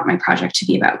what I want my project to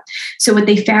be about. So what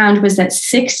they found was that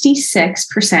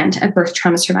 66% of birth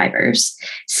trauma survivors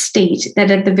state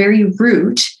that at the very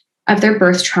root of their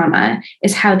birth trauma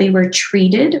is how they were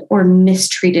treated or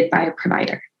mistreated by a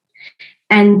provider.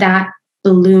 And that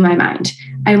blew my mind.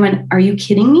 I went, are you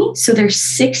kidding me? So there's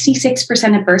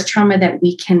 66% of birth trauma that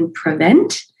we can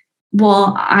prevent.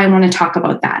 Well, I want to talk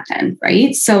about that then,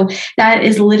 right? So that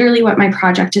is literally what my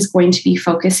project is going to be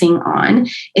focusing on,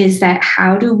 is that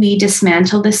how do we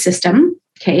dismantle the system,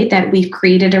 okay, that we've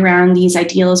created around these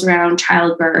ideals around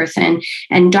childbirth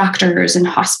and doctors and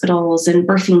hospitals and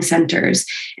birthing centers,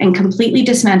 and completely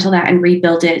dismantle that and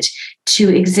rebuild it to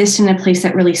exist in a place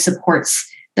that really supports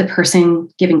the person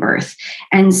giving birth.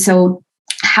 And so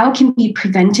how it can be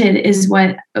prevented is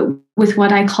with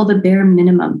what I call the bare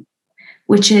minimum,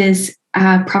 which is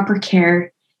proper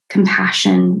care,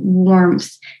 compassion,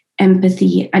 warmth,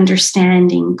 empathy,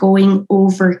 understanding, going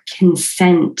over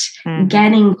consent,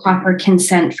 getting proper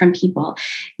consent from people.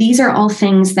 These are all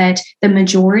things that the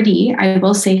majority, I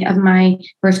will say, of my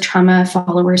birth trauma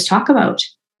followers talk about.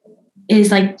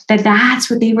 Is like that's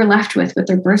what they were left with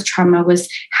their birth trauma, was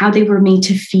how they were made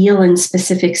to feel in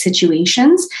specific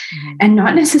situations, and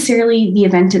not necessarily the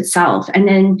event itself. And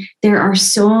then there are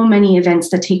so many events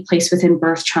that take place within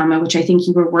birth trauma, which I think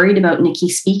you were worried about, Nikki,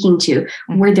 speaking to,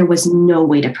 where there was no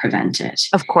way to prevent it.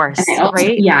 Of course, also,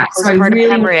 right? Yeah. So part of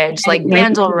hemorrhage, like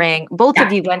Mandel ring, both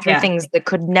of you went through things that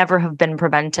could never have been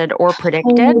prevented or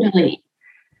predicted. Totally.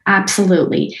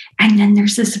 Absolutely. And then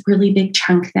there's this really big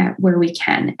chunk where we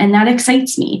can, and that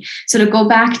excites me. So to go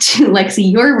back to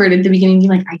Lexi, your word at the beginning, be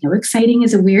like, I know exciting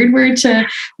is a weird word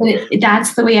but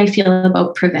that's the way I feel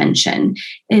about prevention,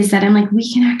 is that I'm like,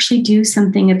 we can actually do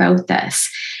something about this.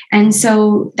 And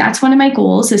so that's one of my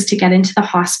goals, is to get into the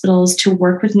hospitals, to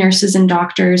work with nurses and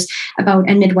doctors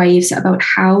and midwives about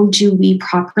how do we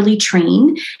properly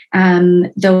train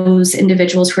those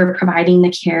individuals who are providing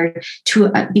the care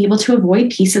to be able to avoid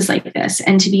pieces like this,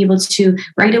 and to be able to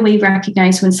right away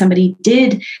recognize when somebody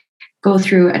did go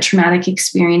through a traumatic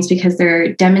experience because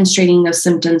they're demonstrating those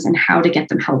symptoms, and how to get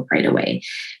them help right away.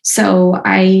 So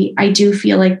I do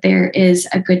feel like there is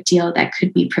a good deal that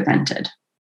could be prevented.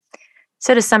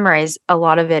 So to summarize, a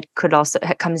lot of it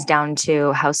comes down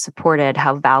to how supported,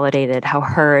 how validated, how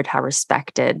heard, how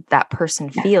respected that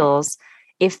person feels.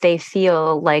 If they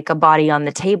feel like a body on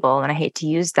the table, and I hate to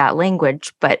use that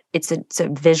language, but it's a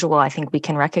visual I think we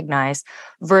can recognize,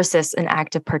 versus an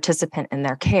active participant in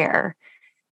their care,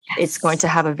 it's going to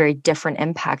have a very different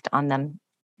impact on them,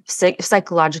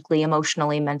 psychologically,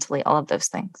 emotionally, mentally, all of those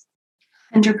things.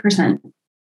 100%.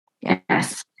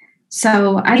 Yes.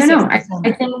 So I don't know. I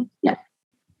think, yeah.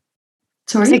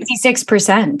 Sorry?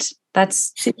 66%.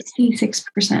 That's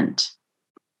 66%.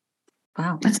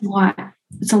 Wow. That's a lot.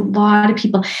 It's a lot of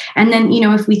people. And then,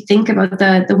 if we think about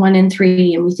the 1 in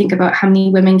 3, and we think about how many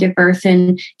women give birth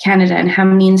in Canada and how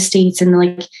many in the States,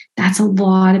 and that's a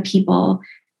lot of people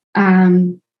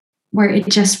where it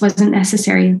just wasn't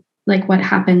necessary. Like what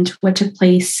happened, what took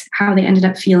place, how they ended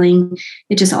up feeling.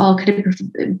 It just all could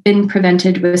have been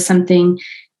prevented with something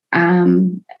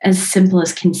as simple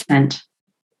as consent.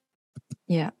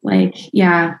 Yeah.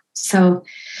 So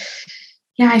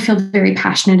I feel very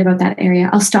passionate about that area.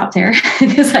 I'll stop there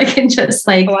because I can just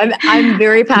I'm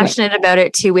very passionate about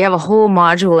it too. We have a whole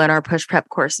module in our push prep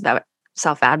course about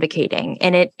self-advocating.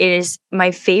 And it is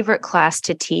my favorite class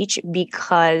to teach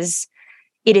because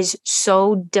it is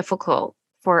so difficult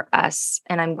for us,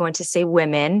 and I'm going to say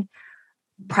women,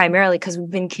 primarily because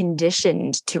we've been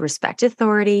conditioned to respect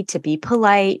authority, to be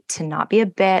polite, to not be a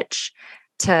bitch,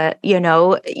 to,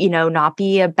 not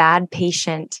be a bad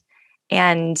patient.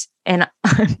 And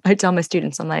I tell my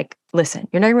students, I'm like, listen,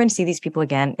 you're never going to see these people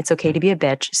again. It's okay to be a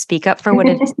bitch. Speak up for what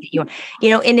it is that you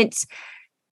want. And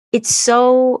it's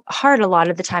so hard a lot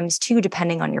of the times too,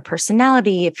 depending on your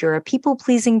personality. If you're a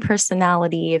people-pleasing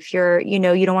personality, if you're, you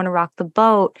don't want to rock the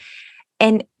boat.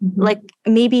 And like,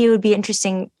 maybe it would be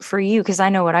interesting for you, because I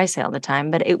know what I say all the time,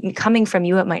 but coming from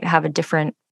you, it might have a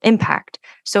different impact.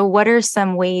 So what are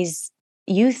some ways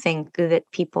you think that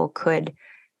people could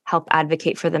help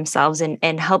advocate for themselves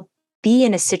and help be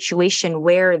in a situation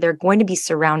where they're going to be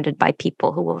surrounded by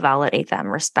people who will validate them,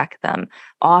 respect them,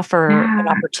 offer an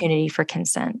opportunity for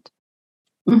consent?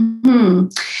 Mm-hmm.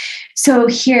 So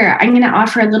here, I'm going to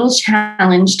offer a little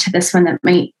challenge to this one that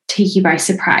might take you by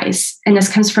surprise. And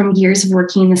this comes from years of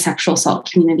working in the sexual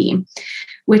assault community,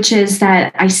 which is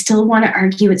that I still want to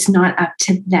argue it's not up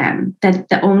to them, that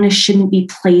the onus shouldn't be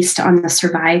placed on the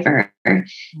survivor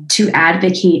to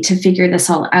advocate, to figure this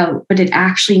all out, but it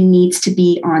actually needs to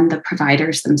be on the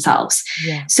providers themselves.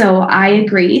 Yeah. So I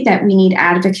agree that we need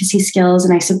advocacy skills,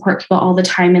 and I support people all the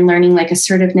time in learning like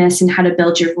assertiveness and how to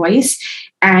build your voice.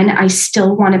 And I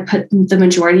still want to put the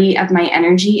majority of my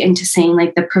energy into saying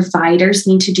like the providers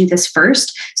need to do this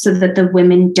first so that the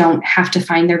women don't have to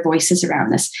find their voices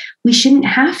around this. We shouldn't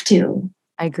have to.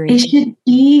 I agree. It should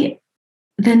be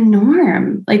the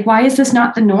norm. Like, why is this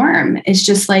not the norm? It's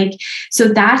just like, so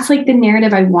that's like the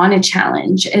narrative I want to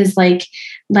challenge is like,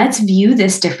 let's view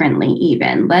this differently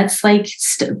even. Let's like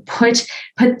put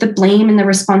the blame and the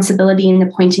responsibility and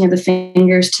the pointing of the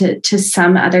fingers to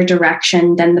some other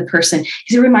direction than the person.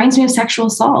 Because it reminds me of sexual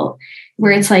assault,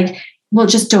 where it's like, well,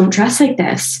 just don't dress like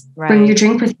this. Right. Bring your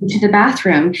drink with you to the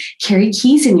bathroom. Carry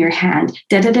keys in your hand.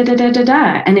 Da da da da da da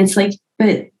da. And it's like,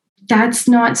 but that's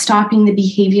not stopping the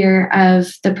behavior of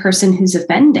the person who's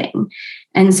offending.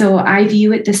 And so I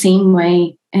view it the same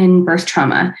way in birth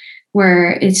trauma,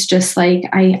 where it's just like,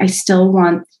 I still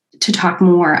want to talk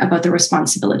more about the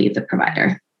responsibility of the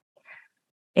provider.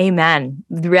 Amen.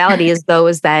 The reality is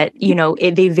that,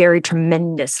 they vary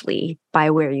tremendously by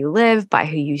where you live, by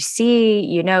who you see,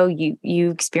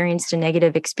 you experienced a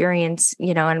negative experience,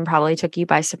 and probably took you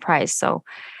by surprise. So,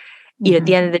 at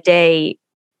the end of the day,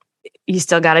 you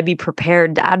still got to be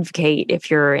prepared to advocate if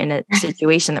you're in a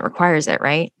situation that requires it,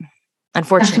 right?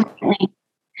 Unfortunately. Definitely.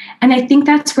 And I think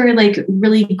that's where like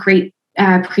really great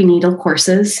prenatal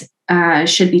courses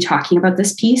should be talking about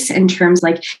this piece in terms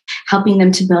like helping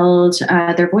them to build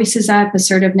their voices up,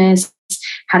 assertiveness,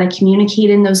 how to communicate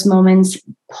in those moments,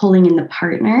 pulling in the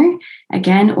partner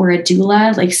again, or a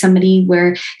doula, like somebody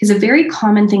where is a very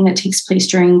common thing that takes place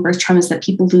during birth trauma is that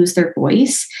people lose their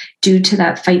voice due to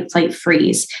that fight, flight,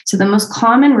 freeze. So the most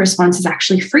common response is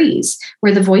actually freeze,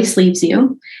 where the voice leaves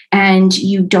you and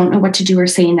you don't know what to do or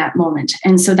say in that moment.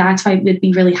 And so that's why it would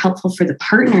be really helpful for the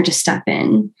partner to step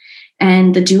in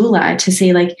and the doula to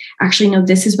say like, actually, no,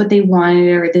 this is what they wanted,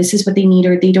 or this is what they need,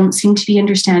 or they don't seem to be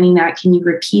understanding that. Can you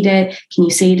repeat it? Can you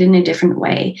say it in a different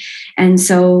way? And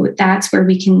so that's where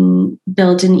we can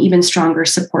build an even stronger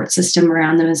support system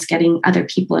around them, is getting other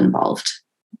people involved.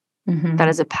 Mm-hmm. That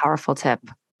is a powerful tip.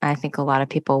 I think a lot of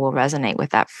people will resonate with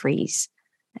that freeze.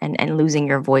 And losing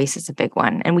your voice is a big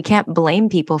one. And we can't blame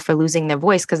people for losing their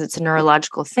voice because it's a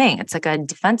neurological thing. It's like a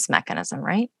defense mechanism,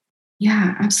 right?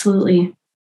 Yeah, absolutely.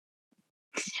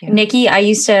 Yeah. Nikki, I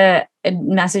used to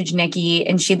message Nikki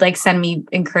and she'd like send me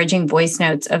encouraging voice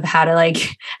notes of how to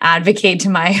like advocate to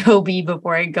my OB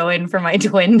before I go in for my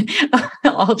twin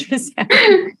ultrasound.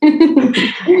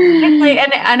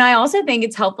 and I also think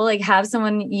it's helpful, like have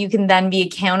someone you can then be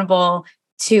accountable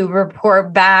to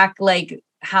report back, like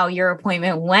how your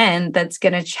appointment went, that's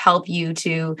going to help you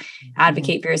to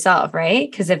advocate for yourself, right?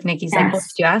 Because if Nikki's like, well,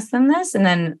 did you ask them this? And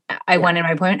then I went in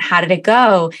my appointment, how did it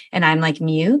go? And I'm like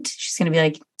mute. She's going to be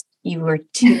like, you're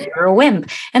a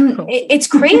wimp. And it's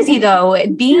crazy though,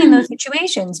 being in those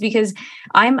situations, because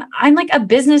I'm like a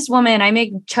businesswoman. I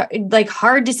make like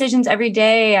hard decisions every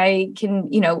day. I can,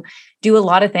 do a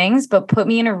lot of things, but put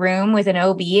me in a room with an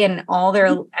OB and all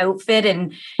their outfit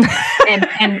and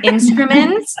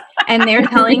instruments, and they're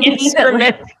telling me that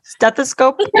like,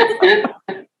 stethoscope. They're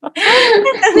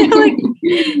like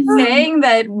saying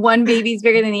that one baby's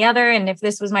bigger than the other, and if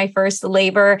this was my first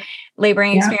laboring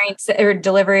experience or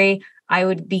delivery, I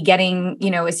would be getting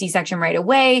a C-section right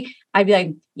away. I'd be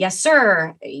like, yes,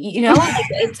 sir.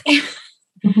 It's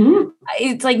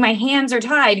it's like my hands are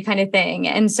tied kind of thing.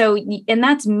 And so, and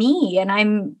that's me. And I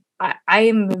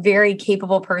am a very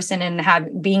capable person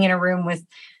and being in a room with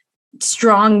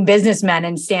strong businessmen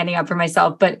and standing up for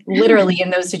myself. But literally in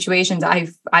those situations,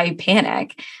 I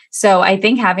panic. So I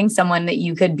think having someone that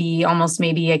you could be almost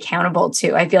maybe accountable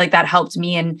to, I feel like that helped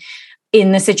me. And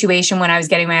in the situation when I was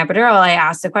getting my epidural, I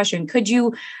asked the question, could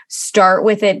you start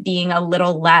with it being a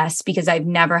little less, because I've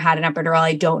never had an epidural.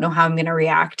 I don't know how I'm going to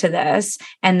react to this.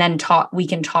 And then we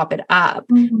can top it up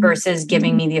versus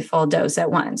giving me the full dose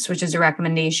at once, which is a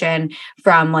recommendation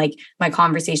from like my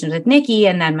conversations with Nikki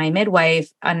and then my midwife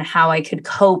on how I could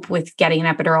cope with getting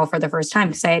an epidural for the first time,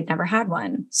 because I had never had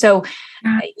one. So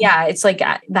yeah, it's like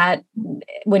that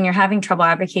when you're having trouble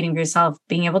advocating for yourself,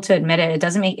 being able to admit it, it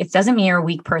doesn't mean you're a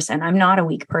weak person. I'm not a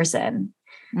weak person.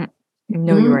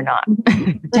 No, you are not.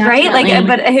 Right?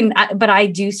 Like, but I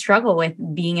do struggle with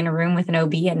being in a room with an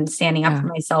OB and standing up for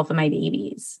myself and my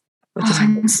babies.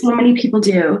 So many people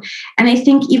do. And I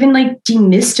think even like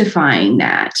demystifying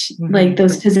that, like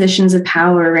those positions of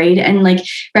power, right? And like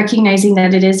recognizing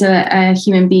that it is a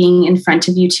human being in front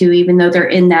of you too, even though they're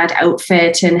in that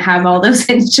outfit and have all those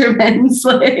instruments.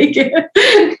 Like,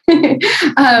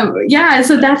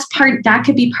 so that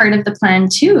could be part of the plan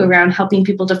too, around helping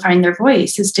people to find their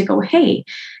voice, is to go, hey,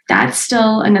 that's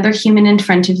still another human in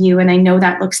front of you. And I know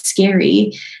that looks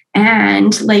scary.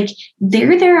 And like,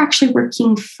 they're actually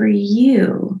working for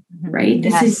you, right?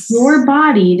 This is your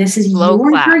body. This is your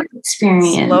birth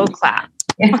experience. Slow clap.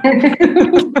 And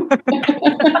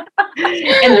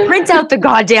print out the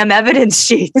goddamn evidence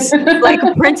sheets. Like,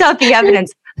 print out the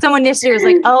evidence. Someone yesterday was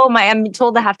like, I'm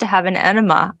told I have to have an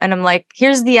enema. And I'm like,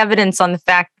 here's the evidence on the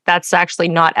fact that's actually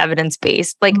not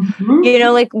evidence-based. Like,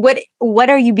 like what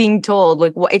are you being told?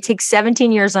 Like, it takes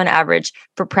 17 years on average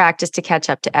for practice to catch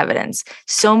up to evidence.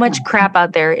 So much crap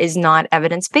out there is not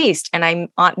evidence-based. And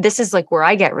this is like where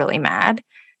I get really mad.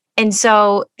 And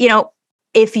so,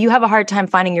 if you have a hard time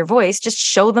finding your voice, just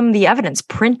show them the evidence,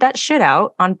 print that shit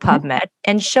out on PubMed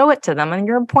and show it to them on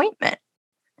your appointment.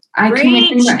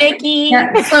 Preach, Nikki.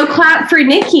 Yeah, so clap for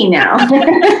Nikki now.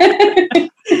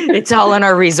 It's all in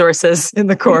our resources in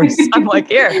the course. I'm like,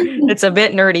 here, it's a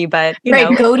bit nerdy, but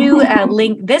go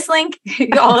to this link.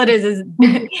 All it is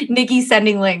Nikki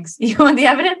sending links. You want the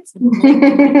evidence?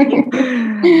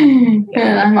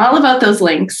 Yeah, I'm all about those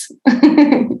links.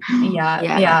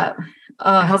 Yeah.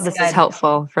 I hope this is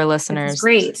helpful for listeners. It's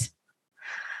great.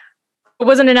 It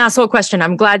wasn't an asshole question.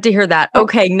 I'm glad to hear that.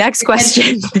 Okay, next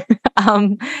question.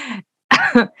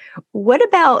 What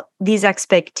about these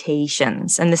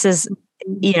expectations? And this is,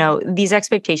 these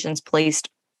expectations placed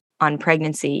on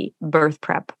pregnancy, birth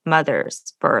prep,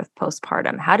 mothers, birth,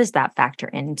 postpartum. How does that factor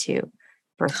into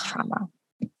birth trauma?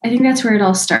 I think that's where it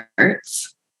all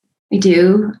starts. I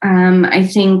do. I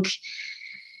think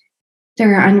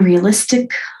they're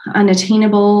unrealistic,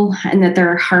 unattainable, and that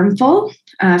they're harmful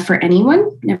for anyone,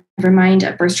 never mind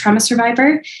a birth trauma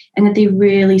survivor, and that they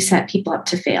really set people up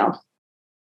to fail.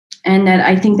 And that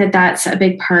I think that that's a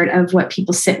big part of what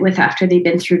people sit with after they've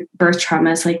been through birth trauma,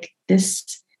 is like, this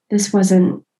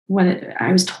wasn't what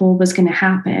I was told was going to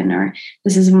happen, or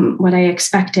this isn't what I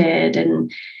expected.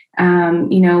 And,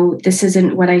 this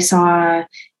isn't what I saw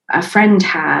a friend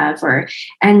have,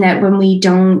 and that when we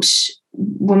don't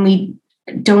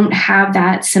have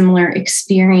that similar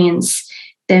experience,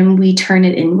 then we turn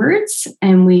it inwards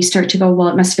and we start to go, well,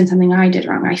 it must have been something I did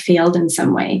wrong. I failed in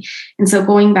some way. And so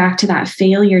going back to that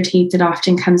failure tape that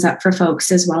often comes up for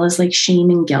folks, as well as like shame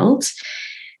and guilt,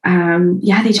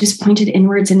 they just point it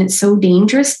inwards. And it's so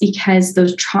dangerous because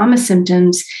those trauma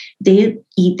symptoms, they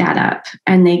eat that up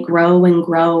and they grow and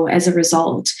grow as a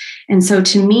result. And so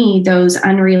to me, those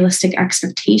unrealistic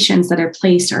expectations that are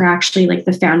placed are actually like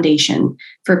the foundation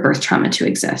for birth trauma to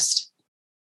exist.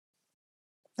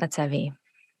 That's heavy.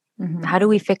 How do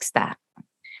we fix that?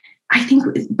 I think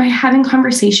by having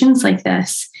conversations like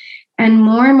this, and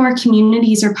more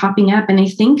communities are popping up. And I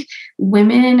think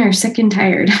women are sick and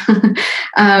tired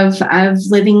of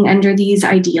living under these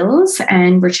ideals,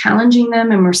 and we're challenging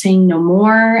them and we're saying no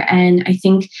more. And I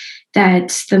think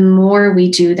that the more we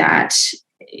do that,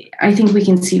 I think we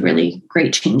can see really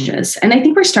great changes. And I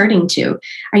think we're starting to.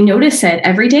 I notice it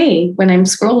every day when I'm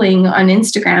scrolling on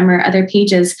Instagram or other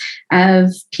pages of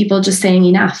people just saying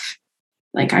enough.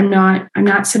 Like, I'm not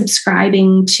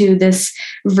subscribing to this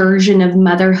version of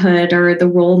motherhood or the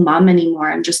role mom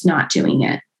anymore. I'm just not doing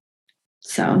it.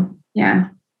 So, yeah.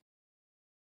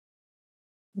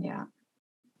 Yeah.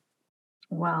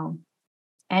 Well,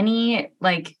 I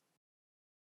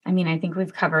think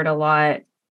we've covered a lot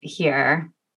here,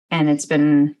 and it's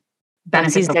been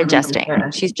Betsie's beneficial for me, digesting. for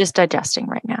sure. She's just digesting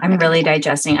right now. I'm really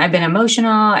digesting. I've been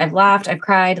emotional. I've laughed. I've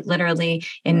cried literally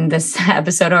in this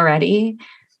episode already.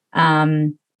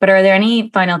 But are there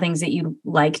any final things that you'd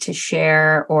like to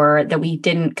share or that we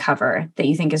didn't cover that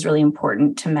you think is really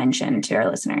important to mention to our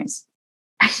listeners?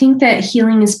 I think that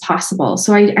healing is possible.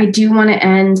 So I do want to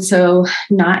end, so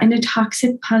not in a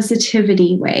toxic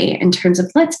positivity way in terms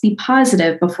of let's be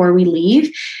positive before we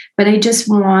leave, but I just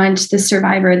want the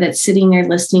survivor that's sitting there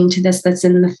listening to this, that's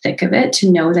in the thick of it,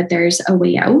 to know that there's a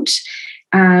way out.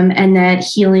 And that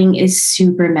healing is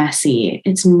super messy.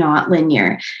 It's not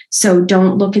linear. So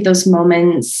don't look at those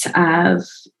moments of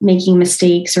making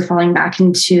mistakes or falling back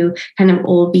into kind of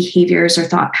old behaviors or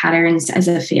thought patterns as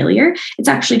a failure. It's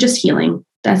actually just healing.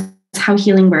 That's how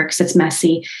healing works. It's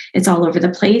messy. It's all over the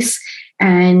place.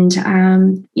 And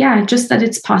just that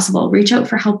it's possible. Reach out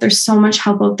for help. There's so much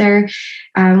help out there.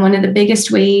 One of the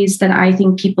biggest ways that I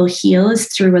think people heal is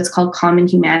through what's called common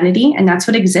humanity. And that's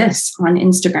what exists on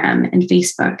Instagram and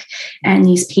Facebook and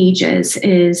these pages,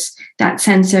 is that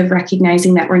sense of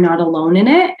recognizing that we're not alone in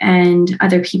it and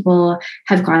other people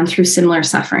have gone through similar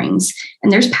sufferings.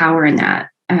 And there's power in that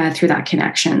through that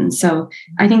connection. So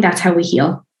I think that's how we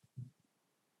heal.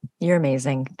 You're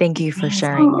amazing. Thank you for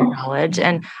sharing your knowledge.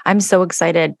 And I'm so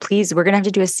excited. Please, we're going to have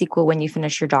to do a sequel when you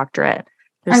finish your doctorate.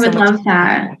 I would love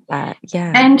that.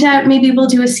 Yeah. And maybe we'll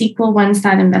do a sequel once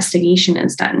that investigation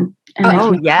is done.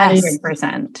 And yes.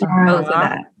 100%. Both of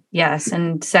that. Yes.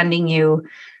 And sending you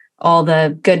all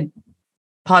the good,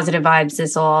 positive vibes.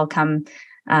 This will all come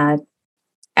out,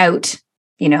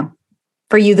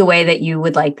 for you the way that you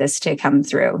would like this to come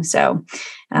through. So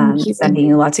sending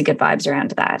you lots of good vibes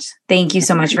around that. Thank you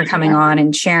so much for coming on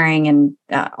and sharing. And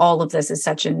all of this is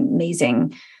such an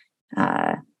amazing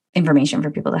information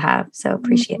for people to have. So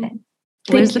appreciate it.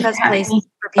 Where's the best place for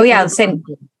people? Oh, yeah. Same.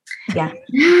 Yeah.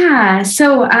 Yeah.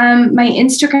 So my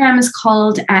Instagram is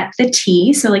called At The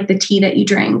Tea. So like the tea that you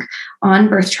drink on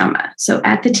birth trauma. So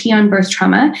At The Tea on birth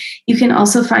trauma. You can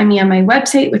also find me on my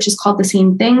website, which is called the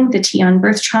same thing, The Tea on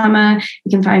Birth Trauma.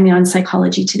 You can find me on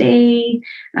Psychology Today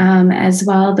as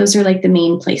well. Those are like the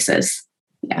main places.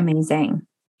 Yeah. Amazing.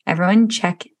 Everyone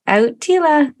check out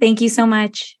Tila. Thank you so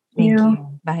much. Thank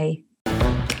you. Bye.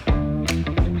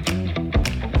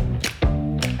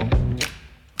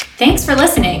 Thanks for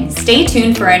listening. Stay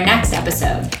tuned for our next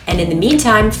episode. And in the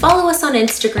meantime, follow us on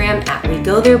Instagram at We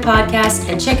Go There Podcast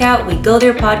and check out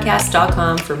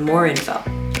WeGoTherePodcast.com for more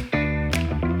info.